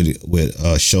with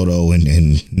Shoto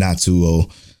and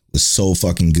Natsuo was so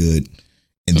fucking good.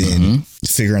 And then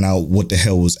figuring out what the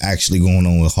hell was actually going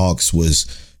on with Hawks was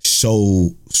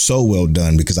so well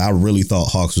done, because I really thought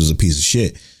Hawks was a piece of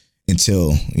shit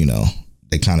until,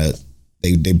 they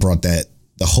brought the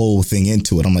whole thing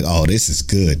into it. I'm like, oh, this is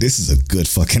good. This is a good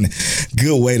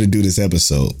way to do this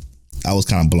episode. I was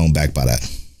kind of blown back by that.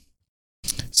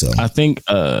 So I think,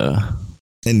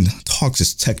 and Hawks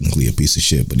is technically a piece of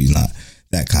shit, but he's not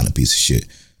that kind of piece of shit.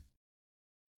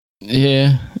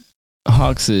 Yeah.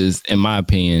 Hawks is, in my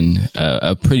opinion,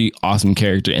 a pretty awesome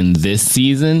character in this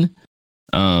season.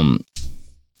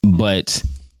 But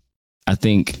I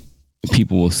think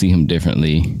people will see him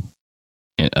differently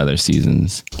in other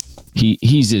seasons.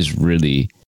 He's just really,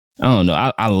 I don't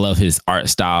know. I love his art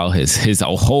style, his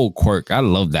whole quirk. I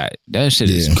love that. That shit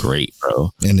is great,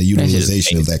 bro. And the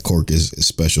utilization of that quirk is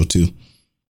special too.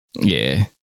 Yeah,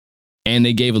 and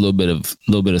they gave a little bit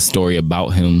of story about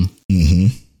him.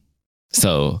 Mm-hmm.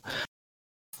 So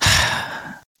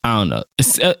I don't know.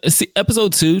 See,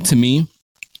 episode 2 to me,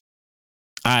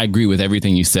 I agree with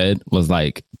everything you said, was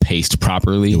like paced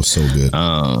properly. It was so good.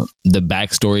 The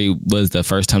backstory was the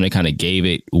first time they kind of gave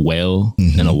it well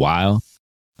in a while.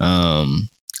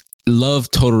 Love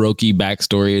Todoroki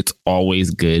backstory. It's always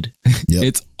good. Yep.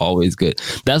 It's always good.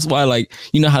 That's why, like,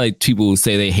 you know how like people will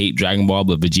say they hate Dragon Ball,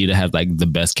 but Vegeta has like the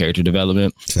best character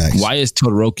development. Facts. Why is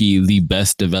Todoroki the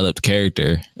best developed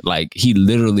character? Like, he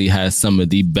literally has some of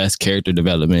the best character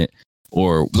development,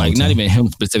 or like not even him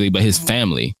specifically, but his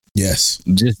family. Yes.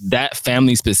 Just that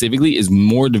family specifically is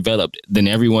more developed than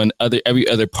every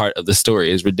other part of the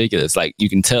story. Is ridiculous. Like, you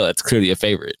can tell it's clearly a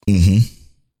favorite. Mm-hmm.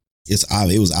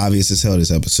 It was obvious as hell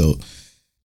this episode,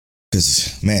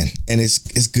 because man, and it's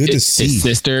good to see his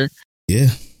sister. Yeah,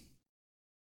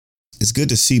 it's good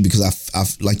to see, because I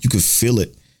like, you could feel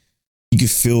it. You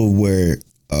could feel where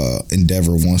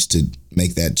Endeavor wants to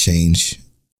make that change,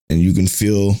 and you can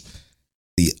feel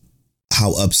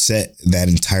how upset that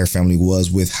entire family was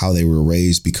with how they were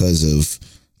raised because of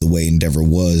the way Endeavor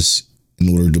was in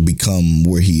order to become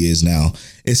where he is now.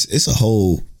 It's a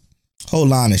whole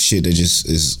line of shit that just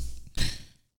is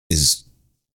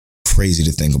crazy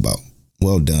to think about.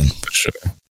 Well done. For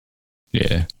sure.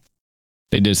 Yeah.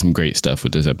 They did some great stuff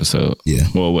with this episode. Yeah.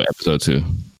 Well, with episode 2.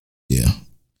 Yeah.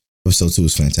 Episode 2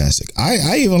 was fantastic.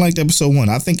 I even liked episode 1.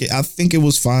 I think it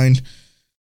was fine.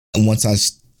 And once I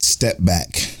stepped back,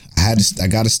 I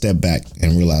got to step back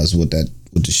and realize what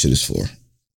this shit is for.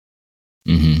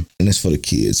 Mm-hmm. And it's for the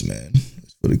kids, man.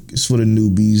 It's for the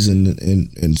newbies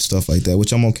and stuff like that,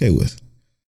 which I'm okay with.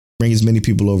 Bring as many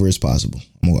people over as possible.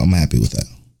 I'm happy with that.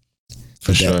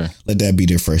 For sure. Let that be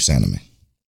their first anime.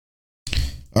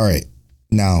 All right.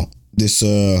 Now, this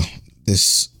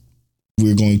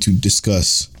we're going to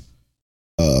discuss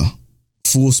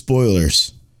full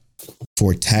spoilers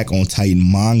for Attack on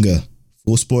Titan manga.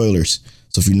 Full spoilers.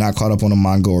 So if you're not caught up on the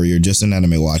manga, or you're just an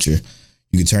anime watcher,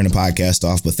 you can turn the podcast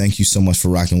off. But thank you so much for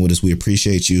rocking with us. We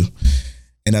appreciate you.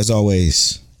 And as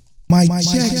always, Mike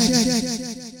check.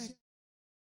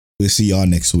 We'll see y'all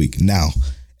next week. Now,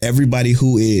 everybody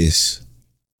who is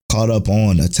caught up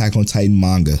on Attack on Titan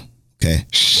manga, okay?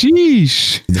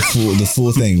 Sheesh. The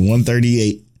full thing,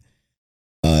 138.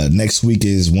 Next week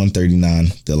is 139,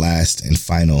 the last and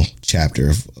final chapter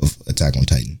of Attack on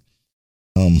Titan.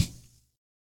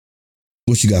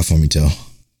 What you got for me, Tel?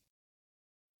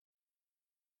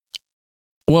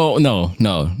 Well, no.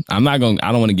 I'm not going.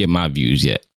 I don't want to get my views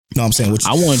yet. No, I'm saying,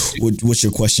 what's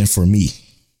your question for me?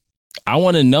 I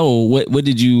want to know what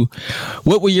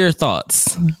were your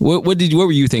thoughts? What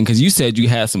were you thinking? Because you said you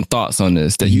had some thoughts on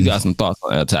this, that you got some thoughts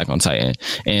on Attack on Titan.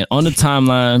 And on the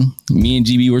timeline, me and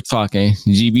GB were talking.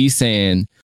 GB saying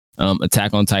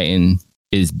Attack on Titan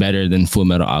is better than Full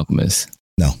Metal Alchemist.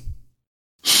 No.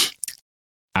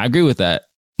 I agree with that.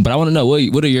 But I want to know,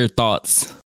 what are your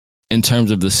thoughts in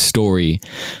terms of the story,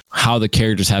 how the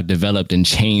characters have developed and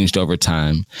changed over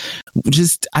time?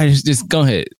 Just go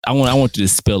ahead. I want you to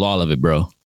spill all of it, bro.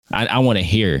 I want to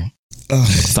hear,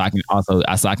 so I can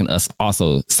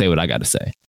also say what I got to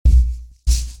say.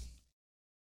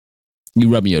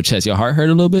 You rubbing your chest, your heart hurt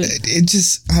a little bit. It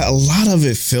just, a lot of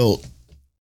it felt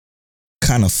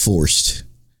kind of forced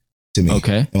to me.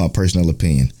 Okay, in my personal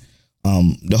opinion,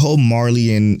 the whole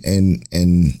Marley and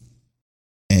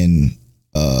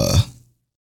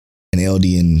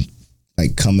Eldian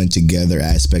like coming together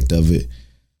aspect of it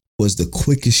was the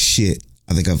quickest shit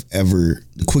I think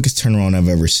the quickest turnaround I've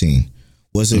ever seen.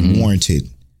 Was it warranted?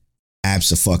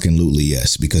 Abso-fucking-lutely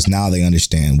yes, because now they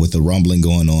understand with the rumbling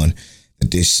going on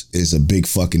that this is a big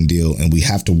fucking deal and we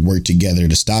have to work together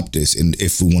to stop this. And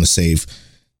if we want to save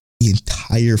the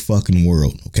entire fucking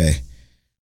world, okay?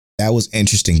 That was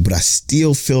interesting, but I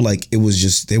still feel like it was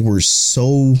just, they were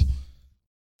so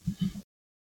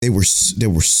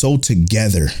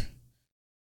together,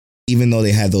 even though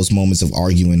they had those moments of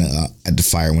arguing at the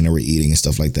fire when they were eating and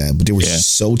stuff like that. But they were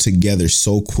so together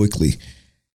so quickly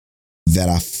that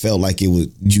I felt like it was,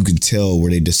 you could tell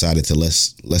where they decided to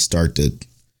let's start to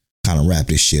kind of wrap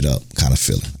this shit up kind of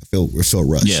feeling. It felt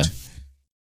rushed. Yeah.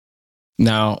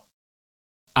 Now,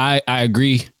 I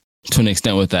agree to an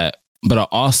extent with that. But I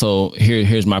also,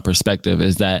 here's my perspective,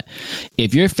 is that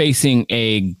if you're facing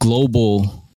a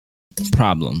global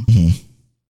problem,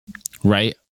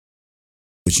 right?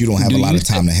 But you don't have a lot of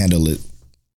time to handle it.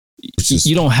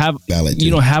 You don't have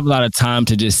a lot of time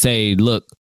to just say, look,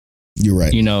 you're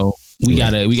right. You know, we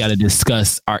gotta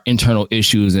discuss our internal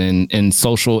issues and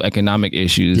social economic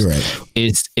issues. You're right.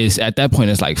 It's at that point,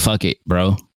 it's like, fuck it,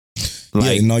 bro.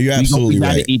 Like, yeah, no, you're absolutely we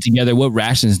right. gotta eat together. What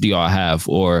rations do y'all have,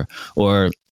 or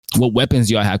what weapons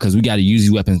do y'all have? Because we got to use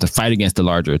these weapons to fight against the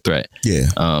larger threat.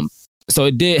 Yeah. So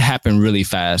it did happen really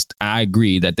fast. I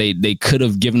agree that they could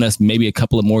have given us maybe a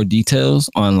couple of more details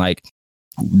on like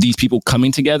these people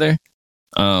coming together.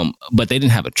 But they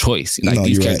didn't have a choice. Like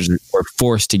these characters were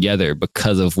forced together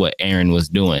because of what Eren was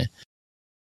doing.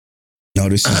 No,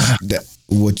 this is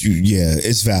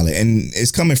it's valid. And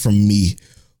it's coming from me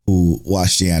who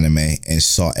watched the anime and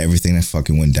saw everything that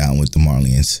fucking went down with the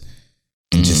Marleyans.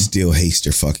 And just still hates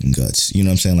their fucking guts. You know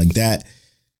what I'm saying? Like that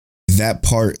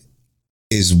part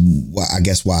is why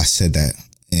I said that.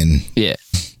 And yeah.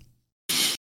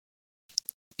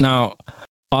 Now,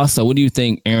 also, what do you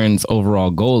think Eren's overall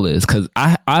goal is? Because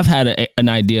I've had an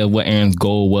idea of what Eren's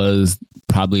goal was,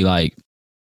 probably like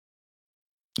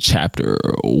chapter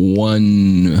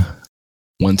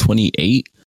 128,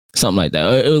 something like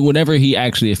that. Whenever he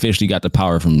actually officially got the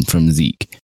power from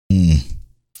Zeke.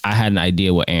 I had an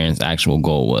idea what Eren's actual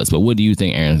goal was, but what do you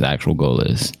think Eren's actual goal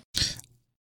is?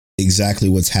 Exactly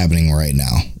what's happening right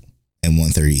now in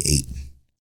 138.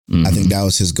 I think that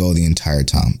was his goal the entire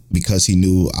time, because he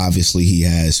knew obviously he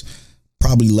has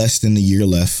probably less than a year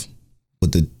left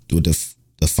with the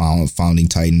founding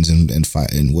Titans and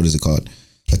what is it called?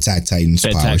 Attack Titans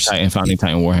powers. Attack Titan, Founding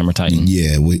Titan, Warhammer Titan.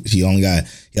 Yeah, he got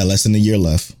less than a year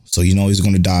left, so you know he's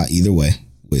going to die either way,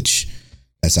 which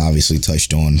that's obviously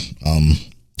touched on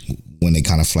when they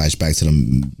kind of flash back to the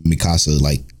Mikasa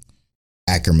like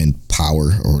Ackerman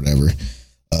power or whatever.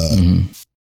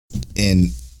 And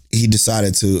he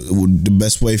decided the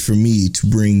best way for me to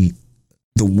bring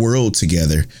the world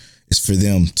together is for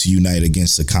them to unite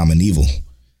against a common evil.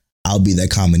 I'll be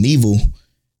that common evil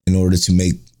in order to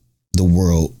make the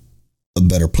world a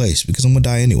better place, because I'm gonna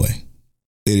die anyway.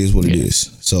 It is what it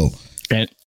is. So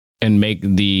and make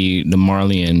the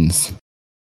Marleyans,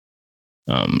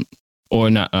 or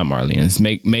not Marleyans,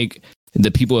 make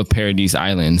the people of Paradise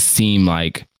Island seem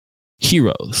like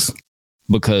heroes,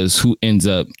 because who ends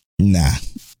up? No.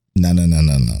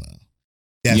 Definitely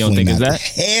you don't think not. Is that?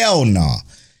 Hell no.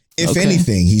 If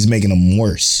anything, he's making them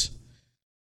worse.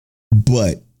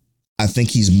 But I think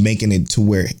he's making it to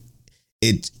where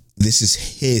this is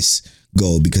his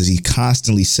goal, because he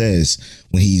constantly says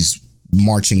when he's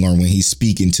marching or when he's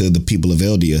speaking to the people of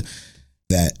Eldia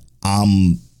that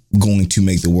I'm going to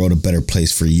make the world a better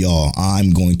place for y'all.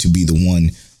 I'm going to be the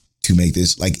one to make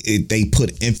this. They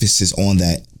put emphasis on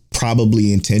that,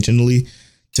 probably intentionally,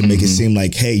 to make it seem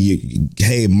like,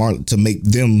 to make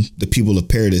them the people of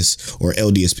Paradise or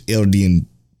Eldian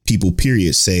people,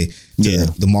 period, say to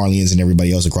the Marleyans and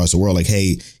everybody else across the world, like,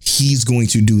 hey, he's going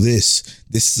to do this.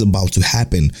 This is about to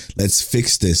happen. Let's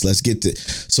fix this. Let's get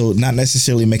this. So not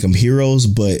necessarily make them heroes,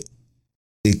 but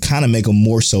it kind of make them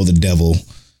more so the devil,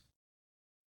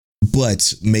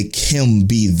 but make him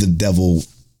be the devil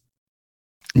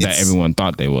that everyone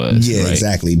thought they was. Yeah, right?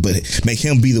 Exactly. But make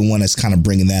him be the one that's kind of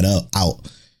bringing that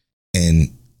out. And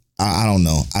I don't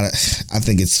know. I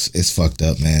think it's fucked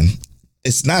up, man.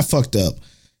 It's not fucked up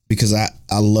because I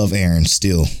love Eren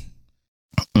still.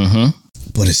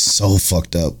 But it's so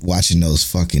fucked up watching those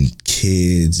fucking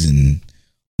kids and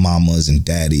mamas and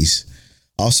daddies.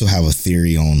 I also have a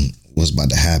theory on what's about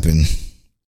to happen.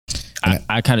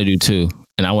 I kind of do too.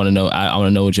 And I want to know. I want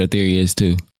to know what your theory is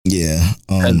too. Yeah.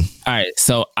 All right.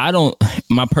 So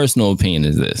my personal opinion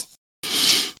is this.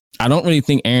 I don't really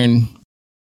think Eren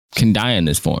can die in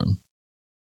this form.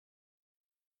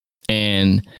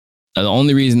 And the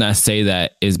only reason I say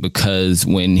that is because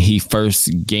when he first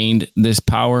gained this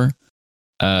power,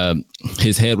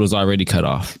 his head was already cut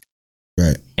off.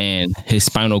 Right. And his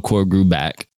spinal cord grew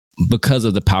back because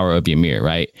of the power of Ymir,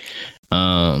 right?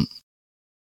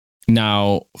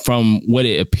 Now, from what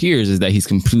it appears is that he's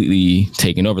completely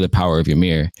taken over the power of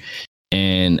Ymir.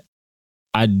 And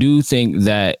I do think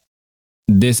that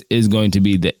this is going to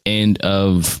be the end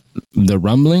of the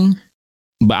rumbling,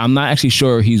 but I'm not actually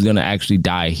sure he's going to actually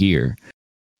die here.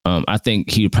 I think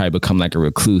he'd probably become like a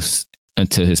recluse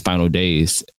until his final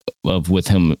days with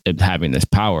him having this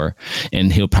power,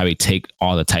 and he'll probably take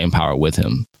all the Titan power with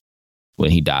him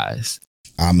when he dies.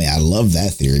 I mean, I love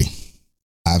that theory.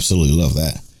 I absolutely love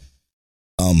that.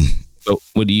 So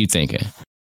what are you thinking?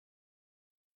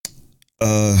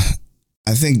 I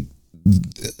think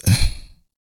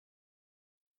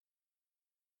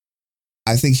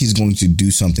he's going to do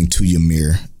something to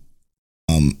Ymir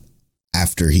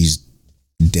after he's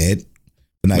dead.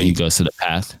 But when he goes to the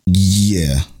path?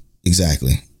 Yeah,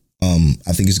 exactly.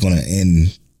 I think it's going to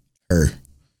end her.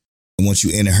 And once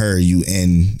you end her, you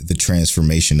end the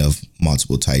transformation of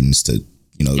multiple Titans to,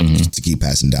 to keep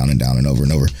passing down and down and over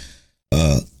and over.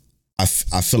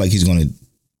 I feel like he's going to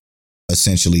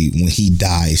essentially, when he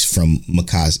dies from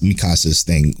Mikasa's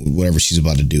thing, whatever she's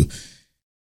about to do,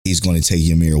 he's going to take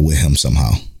Ymir with him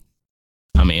somehow.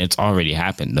 I mean, it's already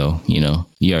happened though. You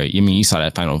saw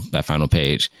that final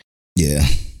page. Yeah.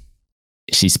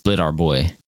 She split our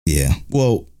boy. Yeah.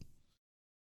 Well,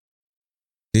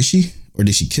 did she? Or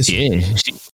did she kiss him?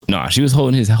 Yeah. She was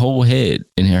holding his whole head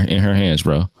in her hands,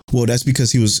 bro. Well, that's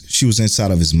because she was inside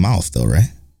of his mouth though,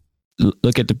 right?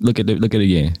 Look at it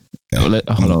again. Okay.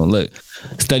 Hold on. Look,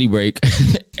 study break.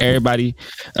 Everybody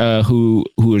who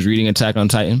is reading Attack on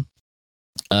Titan,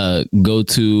 go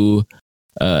to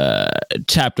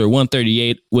chapter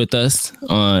 138 with us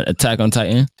on Attack on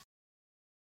Titan,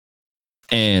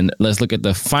 and let's look at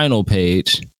the final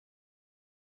page.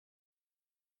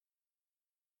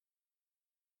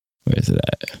 Where is it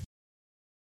at?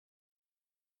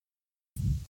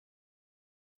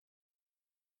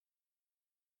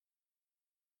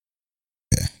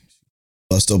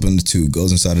 Bust open the tube,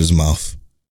 goes inside his mouth.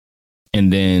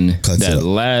 And then that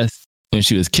last, when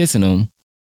she was kissing him,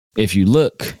 if you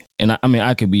look, and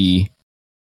I could be...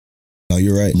 No,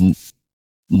 you're right.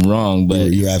 Wrong,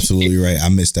 but... You're absolutely right. I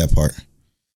missed that part.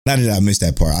 Not that I missed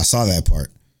that part. I saw that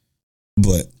part.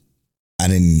 But I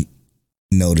didn't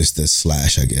notice the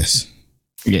slash, I guess.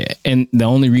 Yeah, and the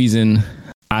only reason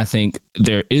I think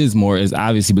there is more is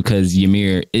obviously because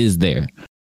Ymir is there.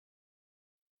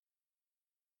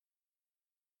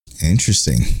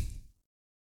 Interesting.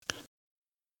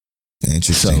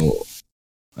 So,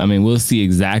 we'll see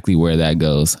exactly where that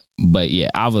goes. But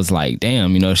yeah, I was like,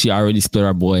 damn, she already split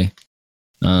our boy.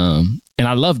 And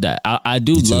I love that. I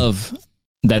do love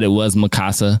that it was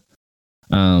Mikasa.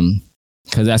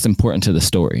 Because that's important to the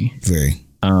story. Very.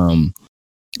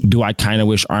 Do I kind of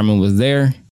wish Armin was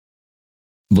there?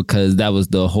 Because that was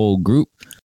the whole group.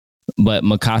 But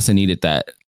Mikasa needed that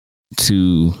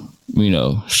to,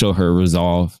 show her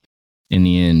resolve. In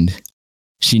the end,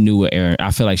 she knew what Eren...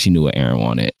 I feel like she knew what Eren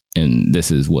wanted. And this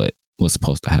is what was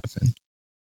supposed to happen.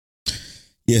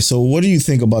 Yeah, so what do you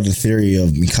think about the theory of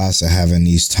Mikasa having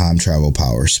these time travel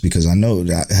powers? Because I know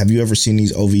that... Have you ever seen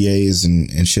these OVAs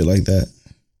and shit like that?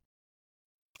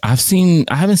 I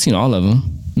haven't seen all of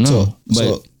them. No.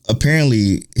 So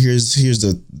apparently, here's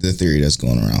the theory that's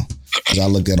going around. Because I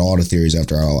looked at all the theories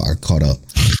after I caught up.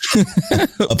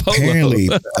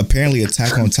 apparently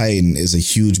Attack on Titan is a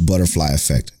huge butterfly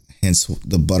effect. Hence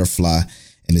the butterfly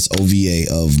and this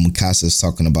OVA of Mikasa's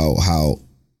talking about how,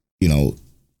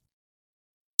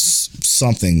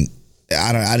 something.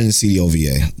 I didn't see the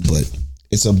OVA, but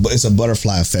it's a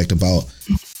butterfly effect about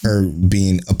her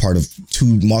being a part of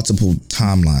multiple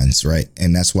timelines, right?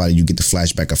 And that's why you get the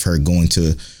flashback of her going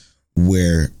to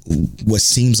what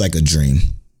seems like a dream,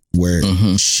 where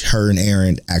her and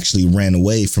Eren actually ran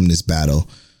away from this battle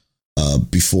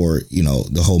before,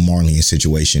 the whole Marleyan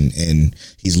situation. And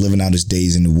he's living out his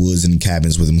days in the woods and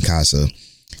cabins with Mikasa.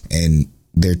 And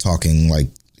they're talking like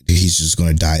he's just going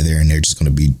to die there and they're just going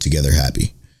to be together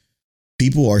happy.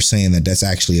 People are saying that that's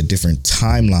actually a different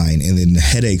timeline, and then the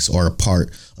headaches are a part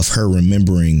of her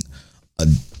remembering a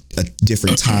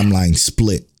different timeline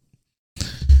split,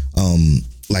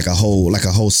 like a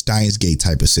whole Steins Gate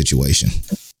type of situation.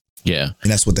 Yeah,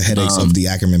 and that's what the headaches of the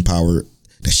Ackerman power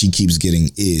that she keeps getting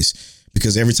is,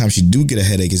 because every time she do get a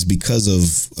headache, it's because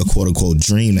of a quote unquote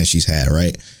dream that she's had,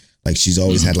 right? Like she's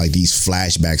always had like these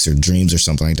flashbacks or dreams or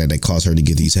something like that cause her to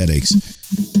get these headaches.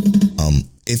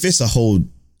 If it's a whole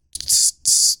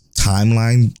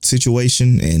timeline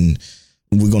situation and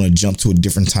we're going to jump to a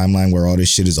different timeline where all this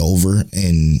shit is over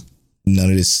and none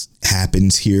of this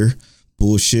happens here,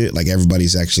 bullshit, like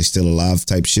everybody's actually still alive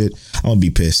type shit, I'm gonna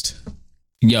be pissed.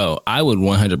 Yo, I would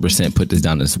 100% put this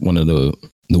down as one of the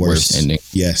worst endings.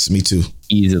 Yes, me too.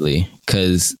 Easily,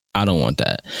 because I don't want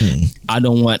that. I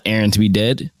don't want Eren to be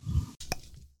dead.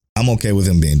 I'm okay with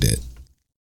him being dead.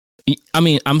 I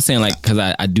mean, I'm saying like, because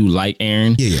I do like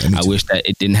Eren. Yeah, I wish that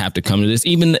it didn't have to come to this.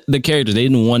 Even the characters, they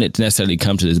didn't want it to necessarily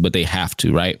come to this, but they have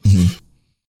to, right?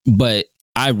 But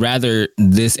I'd rather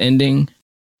this ending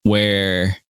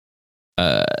where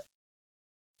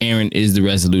Eren is the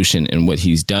resolution in what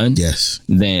he's done, yes,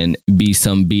 than be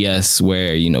some BS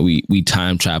where, we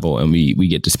time travel and we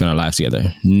get to spend our lives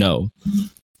together. No,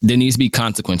 there needs to be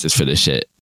consequences for this shit.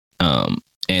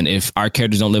 And if our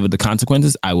characters don't live with the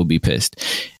consequences, I will be pissed.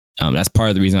 That's part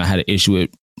of the reason I had an issue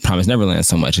with Promised Neverland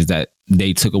so much, is that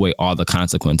they took away all the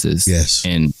consequences. Yes.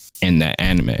 In that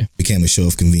anime. Became a show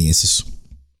of conveniences.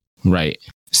 Right.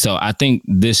 So I think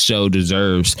this show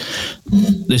deserves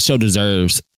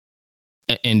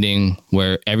an ending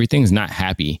where everything's not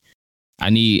happy. I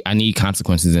need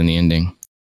consequences in the ending.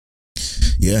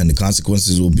 Yeah, and the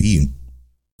consequences will be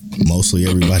mostly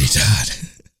everybody died.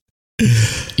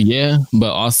 Yeah,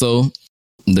 but also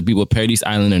the people of Paradise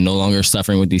Island are no longer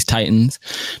suffering with these titans.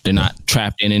 They're not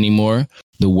trapped in anymore.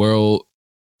 The world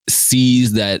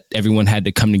sees that everyone had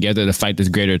to come together to fight this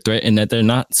greater threat, and that they're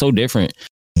not so different.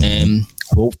 And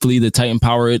hopefully the Titan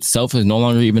power itself is no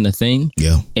longer even a thing.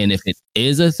 Yeah. And if it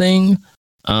is a thing,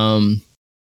 I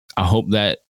hope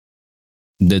that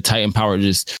the Titan power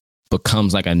just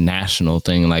becomes like a national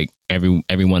thing, like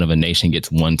everyone of a nation gets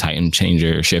one Titan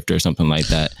changer or shifter or something like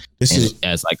that.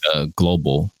 As like a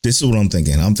global. This is what I'm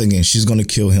thinking. I'm thinking she's going to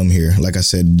kill him here. Like I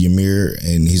said, Ymir,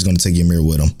 and he's going to take Ymir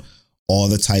with him. All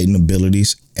the Titan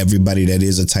abilities, everybody that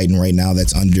is a Titan right now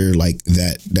that's under like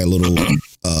that little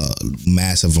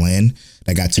mass of land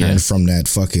that got turned from that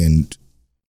fucking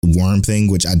worm thing,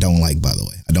 which I don't like, by the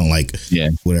way. I don't like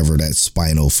whatever that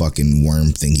spinal fucking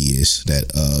worm thing he is that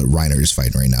Reiner is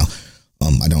fighting right now.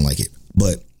 I don't like it.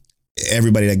 But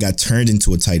everybody that got turned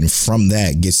into a Titan from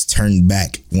that gets turned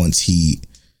back once he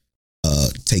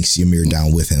takes Ymir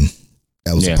down with him.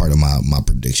 That was a part of my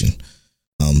prediction.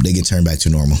 They get turned back to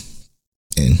normal,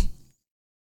 and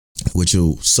which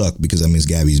will suck because that means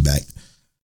Gabby's back.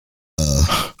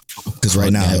 Because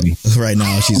right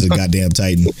now she's a goddamn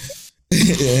Titan,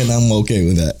 and I'm okay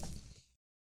with that.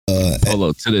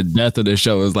 Polo to the death of the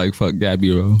show is like, fuck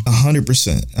Gabby, bro.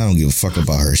 100%. I don't give a fuck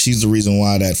about her. She's the reason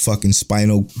why that fucking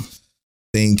spinal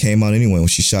thing came out anyway when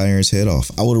she shot Eren's head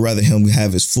off. I would rather him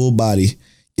have his full body,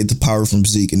 get the power from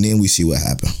Zeke, and then we see what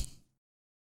happened.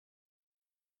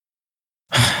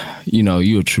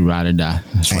 You a true ride or die.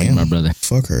 That's right, my brother.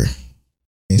 Fuck her.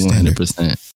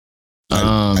 100%.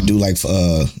 I do like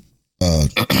the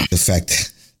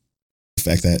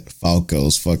fact that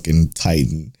Falco's fucking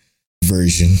Titan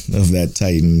version of that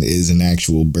Titan is an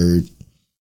actual bird.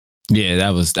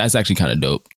 Yeah, that's actually kind of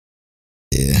dope.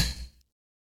 Yeah.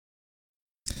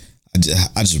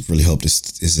 I just really hope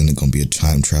this isn't going to be a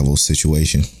time travel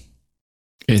situation.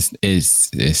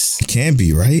 It can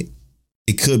be, right?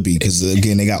 It could be, because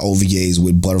again, they got OVAs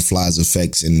with butterflies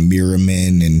effects and mirror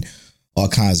men and all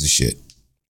kinds of shit.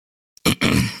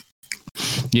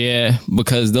 Yeah,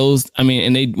 because those, I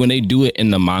mean, and when they do it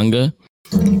in the manga,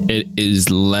 it is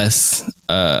less,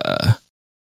 I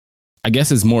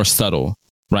guess it's more subtle,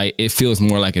 right? It feels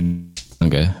more like a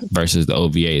manga versus the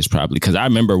OVAs probably. Because I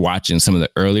remember watching some of the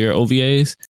earlier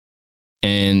OVAs,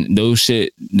 and the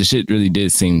shit really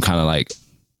did seem kind of like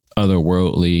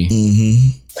otherworldly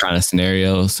kind of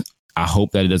scenarios. I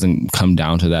hope that it doesn't come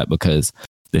down to that, because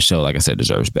the show, like I said,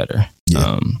 deserves better.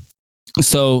 Yeah.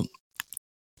 So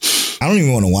I don't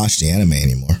even want to watch the anime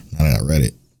anymore now that I read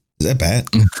it. Is that bad?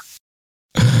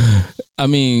 I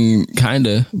mean,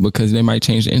 kinda, because they might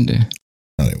change the ending.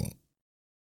 No, they won't.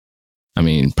 I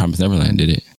mean, Promised Neverland did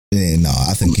it. Yeah, no,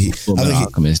 I think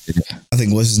Alchemist did it. I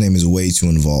think what's his name is way too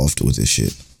involved with this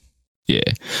shit. Yeah,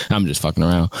 I'm just fucking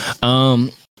around. I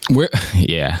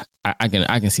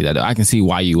can see that though. I can see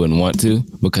why you wouldn't want to,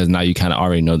 because now you kind of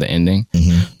already know the ending.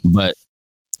 Mm-hmm. But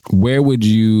where would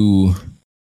you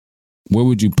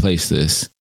place this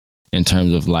in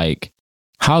terms of like,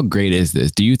 how great is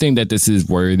this? Do you think that this is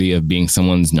worthy of being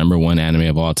someone's number one anime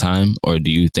of all time, or do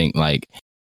you think like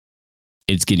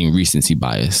it's getting recency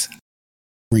bias?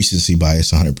 Recency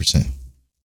bias, 100%.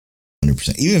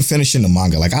 100%. Even finishing the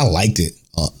manga, like I liked it.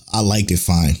 I liked it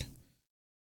fine.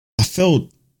 I still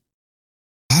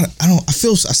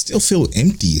feel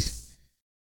empty.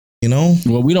 You know?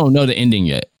 Well, we don't know the ending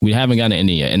yet. We haven't gotten an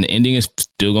ending yet. And the ending is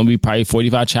still going to be probably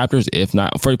 45 chapters, if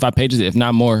not 45 pages, if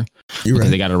not more. You're right.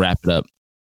 They got to wrap it up.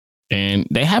 And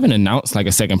they haven't announced like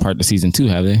a second part to season 2,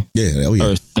 have they? Yeah. Oh,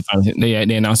 yeah. Or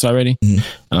they announced already?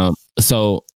 Mm-hmm.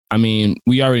 So, I mean,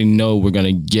 we already know we're going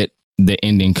to get the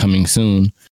ending coming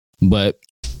soon. But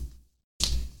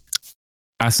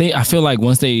I feel like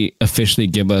once they officially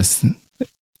give us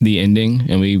the ending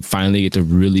and we finally get to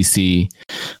really see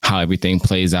how everything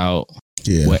plays out,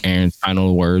 what Aaron's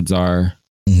final words are,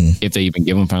 if they even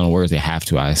give him final words, they have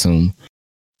to, I assume.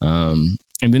 And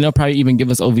then they'll probably even give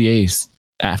us OVAs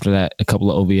after that, a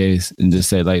couple of OVAs, and just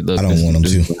say like, look, I don't want them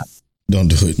to. Don't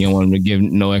do it. You don't want them to give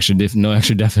no extra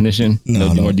definition,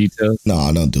 no more details.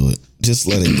 No, don't do it. Just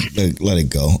let it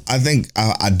go. I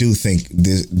do think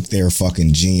they're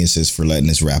fucking geniuses for letting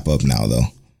this wrap up now, though.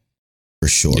 For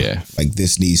sure. Yeah. Like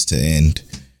this needs to end.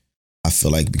 I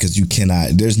feel like because you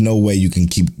cannot. There's no way you can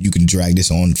drag this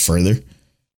on further.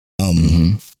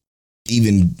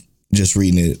 Even just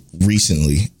reading it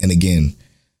recently, and again,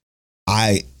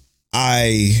 I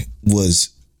was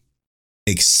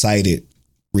excited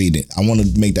reading it. I want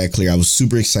to make that clear. I was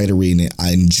super excited reading it.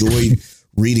 I enjoyed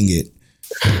reading it,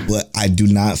 but I do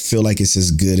not feel like it's as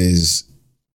good as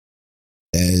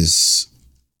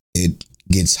it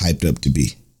gets hyped up to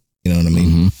be. You know what I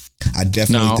mean? I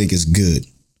definitely think it's good.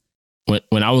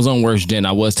 When I was on Worst Gen,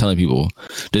 I was telling people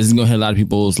this is gonna hit a lot of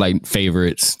people's like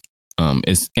favorites.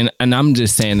 And I'm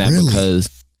just saying that because,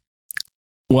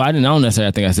 well, I don't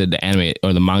necessarily think I said the anime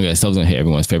or the manga itself is gonna hit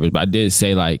everyone's favorites, but I did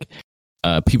say like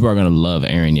people are gonna love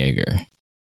Eren Yeager.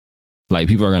 Like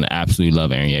people are gonna absolutely love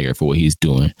Eren Yeager for what he's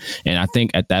doing. And I think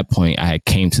at that point I had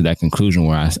came to that conclusion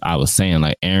where I was saying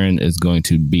like Eren is going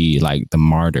to be like the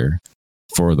martyr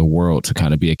for the world to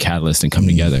kind of be a catalyst and come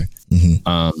together.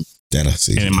 That I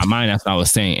see. And in my mind, that's what I was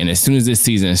saying. And as soon as this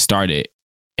season started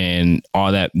and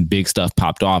all that big stuff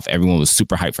popped off, everyone was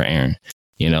super hyped for Eren.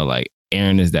 You know, like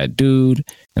Eren is that dude.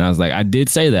 And I was like, I did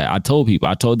say that. I told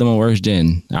them on Worst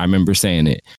Gen. I remember saying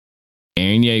it.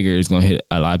 Eren Yeager is going to hit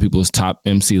a lot of people's top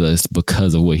MC list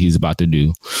because of what he's about to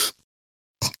do.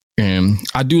 And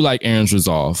I do like Eren's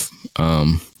resolve.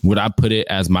 Would I put it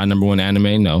as my number one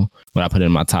anime? No. Would I put it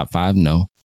in my top 5? No.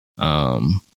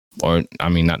 Or I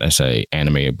mean, not necessarily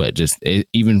anime, but just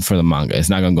even for the manga, it's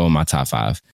not going to go in my top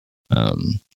 5.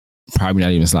 Probably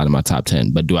not even slide in my top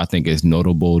 10. But do I think it's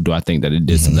notable? Do I think that it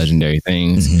did some legendary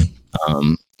things?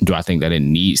 Do I think that it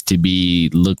needs to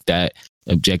be looked at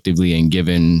objectively and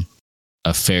given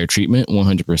a fair treatment?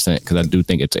 100%, because I do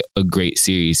think it's a great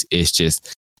series. It's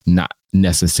just not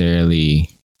necessarily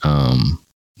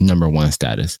number one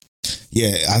status.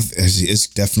 Yeah, it's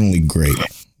definitely great.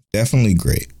 Definitely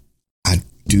great. I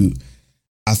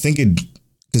think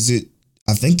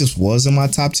this was in my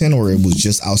top 10 or it was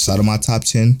just outside of my top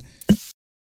 10.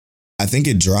 I think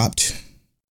it dropped.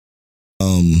 I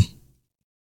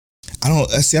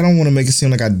don't want to make it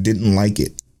seem like I didn't like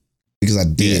it because I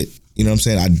did. Yeah. You know what I'm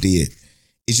saying? I did.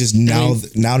 It's just now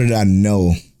that I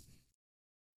know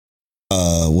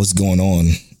what's going on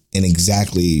and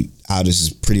exactly how this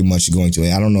is pretty much going to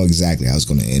end. I don't know exactly how it's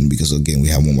going to end because again, we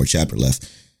have one more chapter left.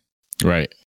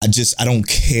 Right. I don't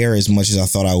care as much as I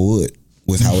thought I would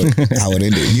with how it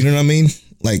ended. You know what I mean?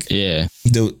 Like, yeah,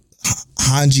 the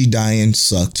Hanji dying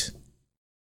sucked.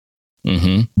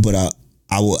 But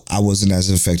I wasn't as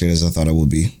affected as I thought I would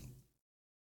be.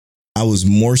 I was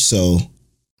more so.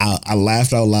 I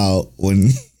laughed out loud when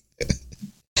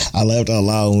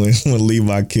when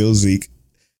Levi killed Zeke.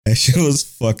 That shit was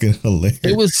fucking hilarious.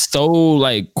 It was so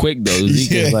like quick though.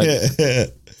 Zeke was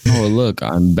like, oh look,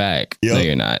 I'm back. Yep. No,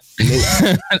 you're not.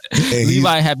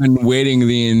 Levi had been waiting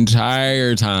the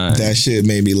entire time. That shit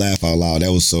made me laugh out loud.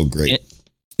 That was so great.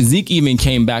 Zeke even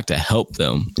came back to help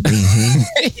them.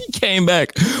 Mm-hmm. He came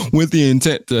back with the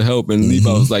intent to help, and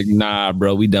Levi was like, "Nah,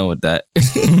 bro, we done with that."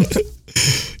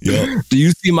 Yep. Do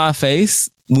you see my face?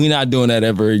 We not doing that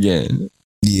ever again.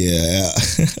 Yeah.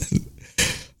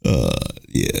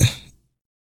 Yeah.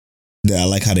 I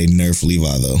like how they nerfed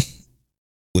Levi though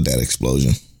with that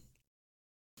explosion.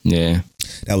 Yeah.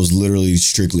 That was literally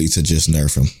strictly to just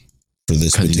nerf him for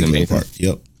this particular part.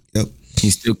 Yep. He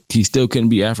still couldn't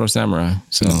be Afro Samurai.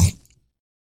 So no.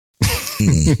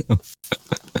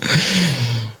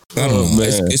 I don't know.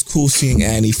 It's cool seeing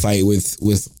Annie fight with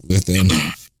them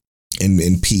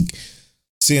and Peak.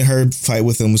 Seeing her fight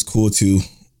with them was cool too.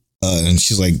 And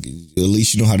she's like, at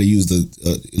least you know how to use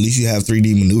at least you have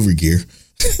 3D maneuver gear.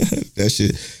 That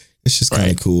shit, it's just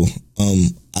kind of cool.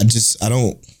 I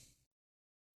don't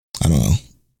know.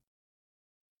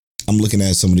 I'm looking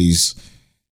at some of these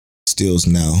stills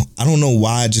now. I don't know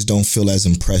why I just don't feel as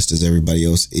impressed as everybody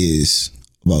else is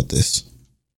about this.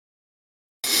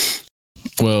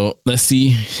 Well, let's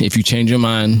see if you change your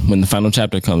mind when the final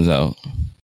chapter comes out.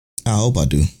 I hope I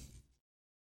do.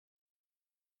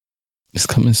 It's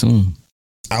coming soon.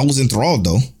 I was enthralled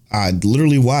though. I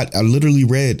literally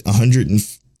read 100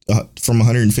 from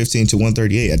 115 to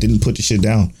 138. I didn't put the shit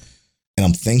down, and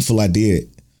I'm thankful I did.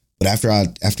 But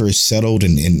after it settled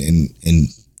and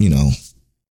you know,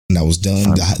 and I was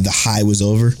done, the high was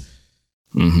over.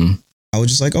 Mm-hmm. I was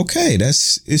just like, okay,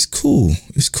 it's cool.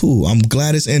 It's cool. I'm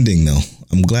glad it's ending though.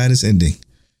 I'm glad it's ending.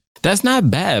 That's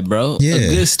not bad, bro. Yeah.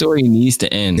 A good story needs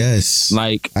to end. Yes.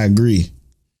 Like, I agree.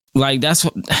 Like, that's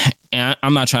what, and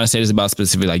I'm not trying to say this about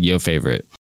specific, like your favorite,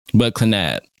 but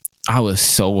Clannad. I was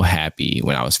so happy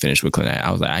when I was finished with Clannad.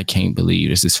 I was like, I can't believe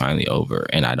this is finally over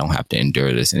and I don't have to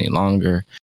endure this any longer.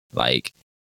 Like,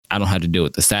 I don't have to deal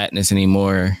with the sadness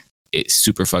anymore. It's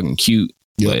super fucking cute,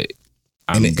 but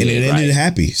it ended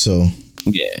happy. So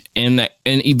yeah, and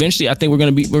eventually I think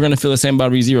we're gonna feel the same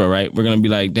about ReZero, right? We're gonna be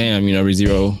like, damn, you know,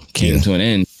 ReZero came to an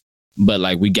end, but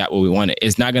like we got what we wanted.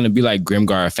 It's not gonna be like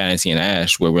Grimgar, Fantasy, and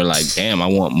Ash, where we're like, damn, I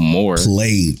want more.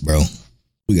 Played, bro.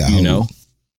 We got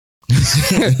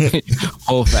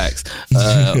whole facts.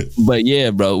 But yeah,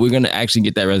 bro, we're gonna actually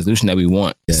get that resolution that we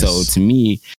want. Yes. So to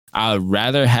me, I'd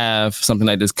rather have something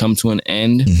like this come to an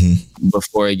end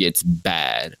before it gets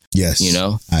bad. Yes, you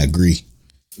know, I agree.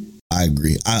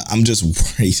 I'm just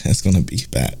worried that's gonna be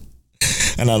bad,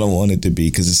 and I don't want it to be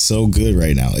because it's so good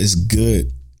right now. It's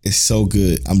good. It's so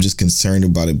good. I'm just concerned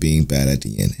about it being bad at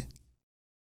the end.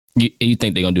 You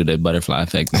think they're gonna do the butterfly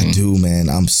effect thing? I do, man.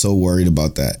 I'm so worried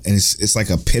about that, and it's like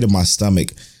a pit of my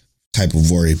stomach type of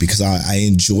worry because I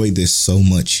enjoy this so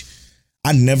much.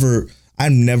 I've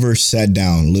never sat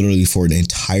down literally for an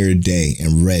entire day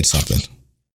and read something.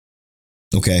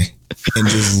 Okay, and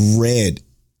just read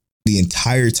the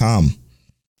entire time.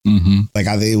 Like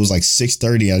I think it was like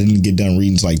 6:30. I didn't get done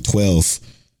reading until like 12.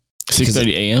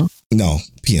 6:30 a.m. No,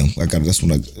 p.m.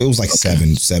 It was like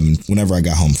 7 whenever I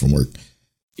got home from work.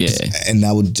 Yeah, and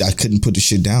I couldn't put the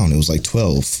shit down. It was like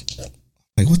 12.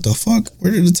 Like what the fuck?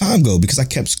 Where did the time go? Because I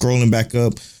kept scrolling back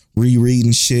up,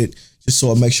 rereading shit just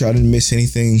so I make sure I didn't miss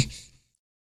anything.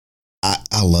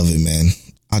 I love it, man.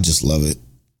 I just love it.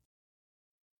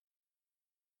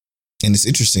 And it's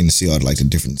interesting to see all like the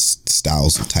different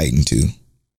styles of Titan too.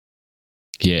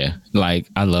 Yeah, like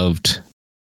I loved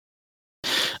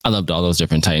all those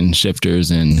different Titan shifters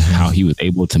and how he was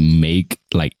able to make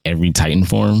like every Titan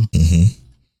form.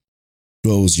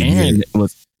 Well,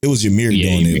 it was Ymir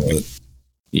doing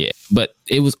it, but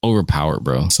it was overpowered,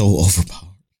 bro. So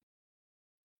overpowered.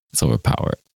 It's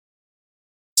overpowered.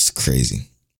 It's crazy.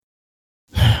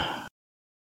 All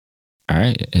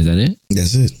right, is that it?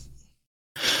 That's it.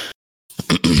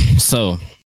 So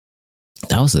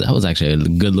that was actually a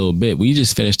good little bit. We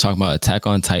just finished talking about Attack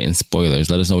on Titan spoilers.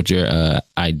 Let us know what your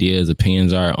ideas,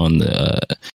 opinions are on the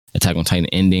Attack on Titan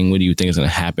ending. What do you think is going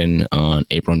to happen on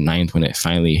April 9th when it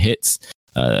finally hits?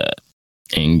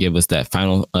 And give us that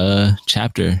final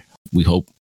chapter. We hope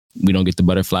we don't get the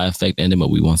butterfly effect ending, but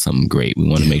we want something great. We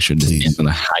want to make sure this ends on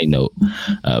a high note.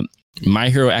 My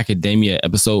Hero Academia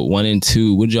episode 1 and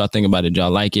 2. What did y'all think about it? Did y'all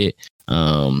like it?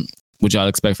 What y'all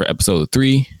expect for episode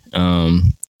 3?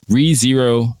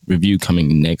 ReZero review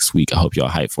coming next week. I hope y'all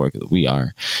hype for it because we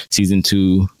are. Season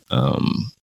 2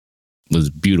 was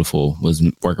beautiful, was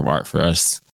work of art for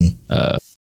us.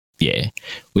 Yeah.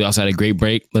 We also had a great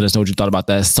break. Let us know what you thought about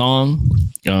that song.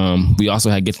 We also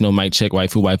had Get to Know Mike Check,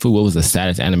 Waifu. What was the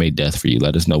saddest anime death for you?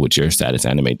 Let us know what your saddest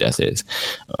anime death is.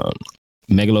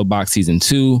 Megalobox Season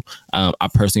 2. I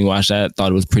personally watched that.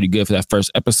 Thought it was pretty good for that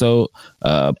first episode.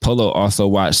 Polo also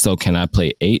watched So Can I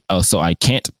Play H? Oh, So I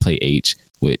Can't Play H,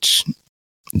 which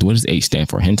what does H stand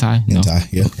for? Hentai? No?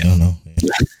 Hentai, yeah. Okay. I don't know.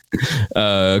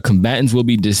 Yeah. Combatants will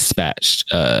be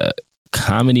dispatched.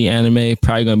 Comedy anime,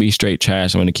 probably gonna be straight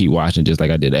trash. I'm gonna keep watching just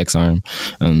like I did X-Arm.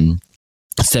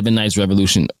 7 Nights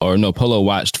Revolution, or no, Polo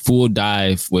watched Full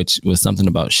Dive, which was something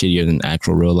about shittier than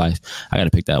actual real life. I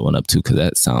gotta pick that one up too, because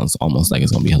that sounds almost like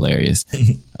it's gonna be hilarious.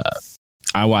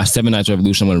 I watched 7 Nights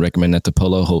Revolution. I'm gonna recommend that to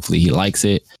Polo. Hopefully he likes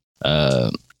it.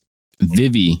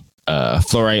 Vivi,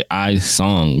 Fluorite Eyes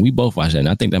Song. We both watched that, and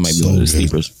I think that might be one of the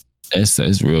sleepers.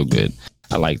 It's real good.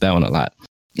 I like that one a lot.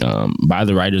 By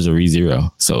the writers of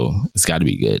ReZero, so it's got to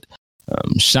be good.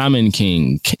 Shaman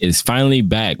King is finally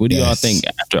back. What do y'all think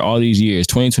after all these years?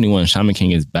 2021, Shaman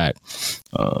King is back.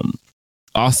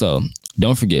 Also,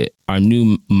 don't forget our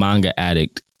new manga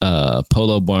addict,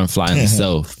 Polo Born Fly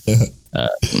himself,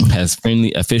 has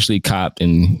officially copped,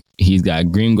 and he's got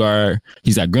Grimgar.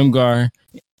 He's got Grimgar,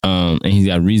 and he's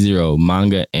got ReZero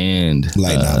manga and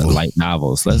light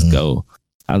novels. Let's go.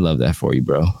 I love that for you,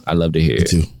 bro. I love to hear it.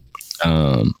 Too.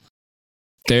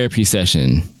 Therapy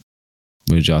session.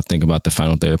 What did y'all think about the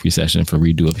final therapy session for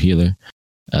Redo of Healer?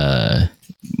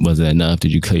 Was it enough?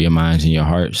 Did you clear your minds and your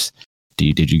hearts?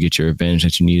 Did you get your revenge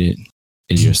that you needed?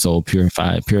 Is your soul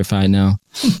purified now?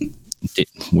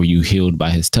 Were you healed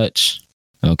by his touch?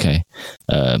 Okay.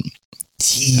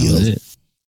 Heal.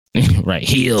 Right,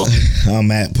 heal.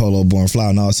 I'm at Polo Born Fly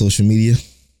on all social media.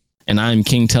 And I'm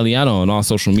King Teliano on all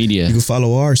social media. You can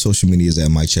follow our social medias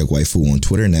at Mike Check Waifu on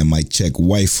Twitter and at Mike Check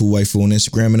Waifu on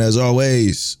Instagram. And as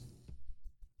always,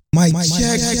 Mike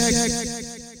Check.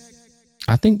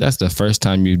 I think that's the first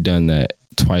time you've done that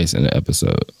twice in an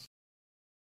episode.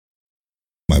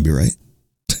 Might be right.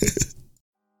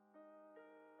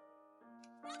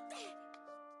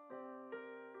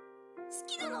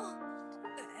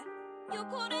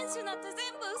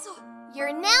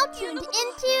 You're now tuned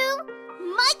into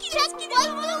Mike Check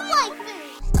Waifu.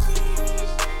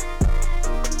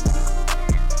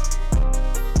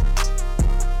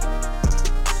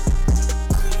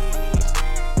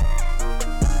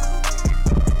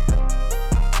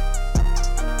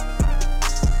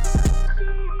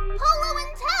 Polo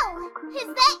and Tell, is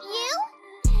that you?